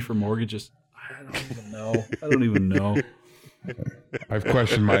call me for mortgages. I don't even know. I've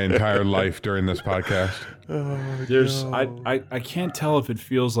questioned my entire life during this podcast. I can't tell if it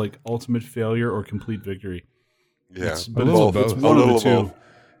feels like ultimate failure or complete victory. Yeah, it's one of the two.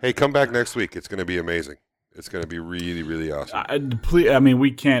 Hey, come back next week. It's going to be amazing. It's going to be really, really awesome. I mean,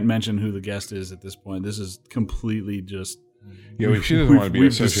 we can't mention who the guest is at this point. This is completely just. Yeah, she doesn't want to be.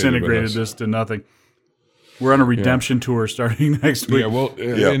 We've disintegrated this to nothing. We're on a redemption tour starting next week. Yeah, well,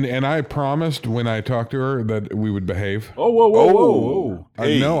 and I promised when I talked to her that we would behave. Oh, whoa.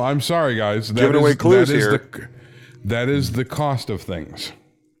 Hey. No, I'm sorry, guys. Giving away clues here. That is the cost of things.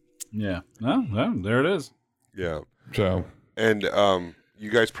 Yeah. Well, there it is. Yeah. So. And you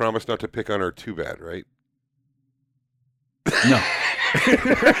guys promised not to pick on her too bad, right? No.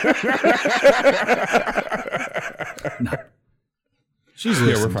 No. She's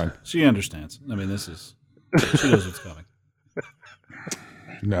listened. Yeah, we're fine. She understands. I mean, she knows what's coming.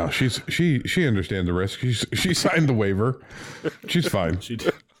 No, she understands the risk. She signed the waiver. She's fine.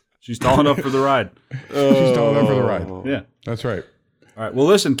 She's tall enough for the ride. She's tall enough for the ride. Yeah. That's right. All right. Well,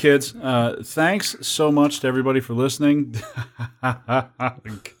 listen, kids. Thanks so much to everybody for listening.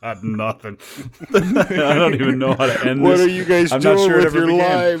 Got nothing. I don't even know how to end this. What are you guys doing with your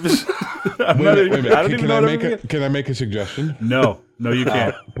lives? Can I make a suggestion? No, you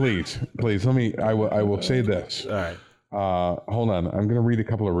can't. Please. I will say this. All right. Hold on. I'm going to read a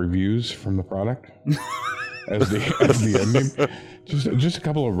couple of reviews from the product as the ending. Just a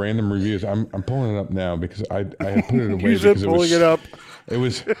couple of random reviews. I'm pulling it up now because I had put it away. It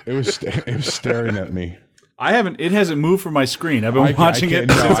was staring at me. It hasn't moved from my screen. I've been watching it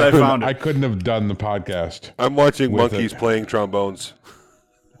since I found it. I couldn't have done the podcast. I'm watching monkeys playing trombones.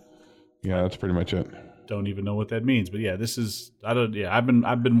 Yeah, that's pretty much it. Don't even know what that means, but yeah, this is. I've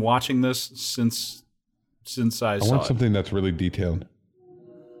been watching this since I saw it. I want something that's really detailed.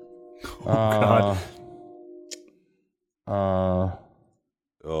 Oh God.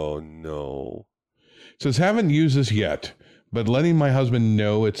 Oh no. It says, haven't used this yet, but letting my husband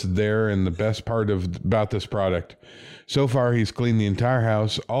know it's there, and the best part about this product. So far, he's cleaned the entire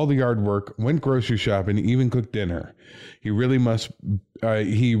house, all the yard work, went grocery shopping, even cooked dinner. He really must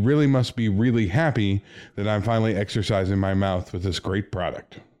be really happy that I'm finally exercising my mouth with this great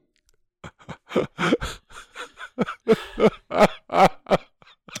product.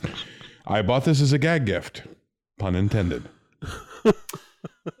 I bought this as a gag gift, pun intended.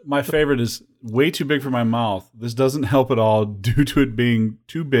 My favorite is way too big for my mouth. This doesn't help at all due to it being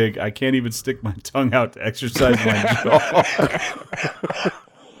too big. I can't even stick my tongue out to exercise my jaw.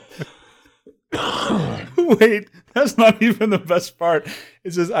 Wait, that's not even the best part.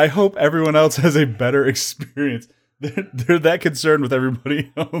 It says, I hope everyone else has a better experience. They're that concerned with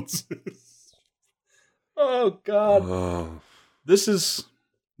everybody else. Oh, God. This is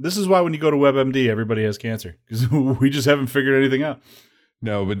why when you go to WebMD, everybody has cancer. Because we just haven't figured anything out.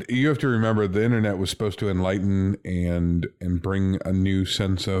 No, but you have to remember the internet was supposed to enlighten and bring a new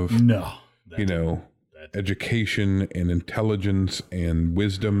sense of education and intelligence and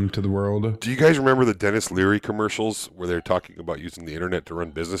wisdom to the world. Do you guys remember the Dennis Leary commercials where they're talking about using the internet to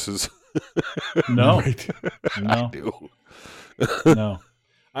run businesses? No. Right. No. I do. No.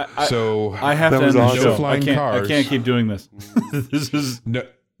 I have to end the show. I can't keep doing this. This is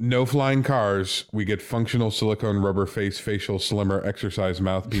no flying cars. We get functional silicone rubber facial slimmer exercise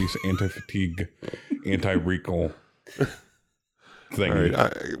mouthpiece, anti-fatigue, anti-wrinkle thing. All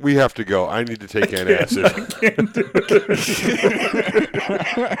right, we have to go. I need to take antacid.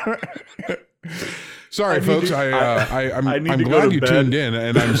 Sorry, folks. I'm glad you tuned in,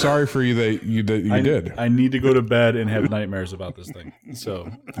 and I'm sorry for you that you did. I need to go to bed and have nightmares about this thing. So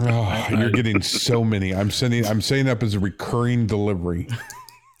you're getting so many. I'm setting up as a recurring delivery.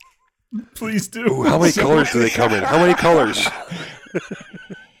 Please do. Ooh, how many colors do they come in? How many colors?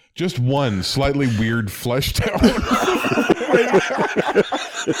 Just one slightly weird flesh tone. Wait,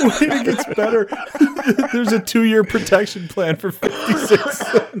 it gets better. There's a 2-year protection plan for 56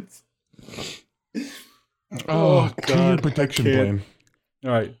 cents. Oh, God, 2-year protection I can't. plan.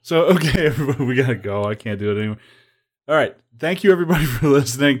 All right. So, okay, everybody, we got to go. I can't do it anymore. All right. Thank you, everybody, for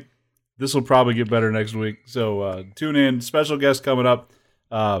listening. This will probably get better next week. So, tune in. Special guest coming up.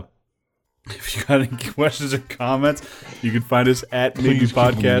 If you got any questions or comments, you can find us at Maybe Please keep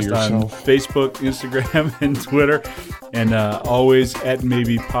them to Podcast on yourself. Facebook, Instagram, and Twitter. And always at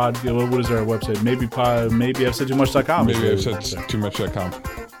Maybe Pod. What is our website? Maybe I've said too much.com. Maybe I've said too much.com.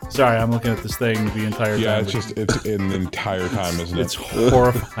 Sorry, I'm looking at this thing the entire time. Yeah, it's an entire time, isn't it? It's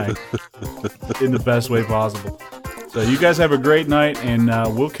horrifying in the best way possible. So you guys have a great night, and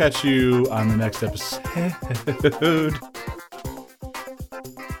we'll catch you on the next episode.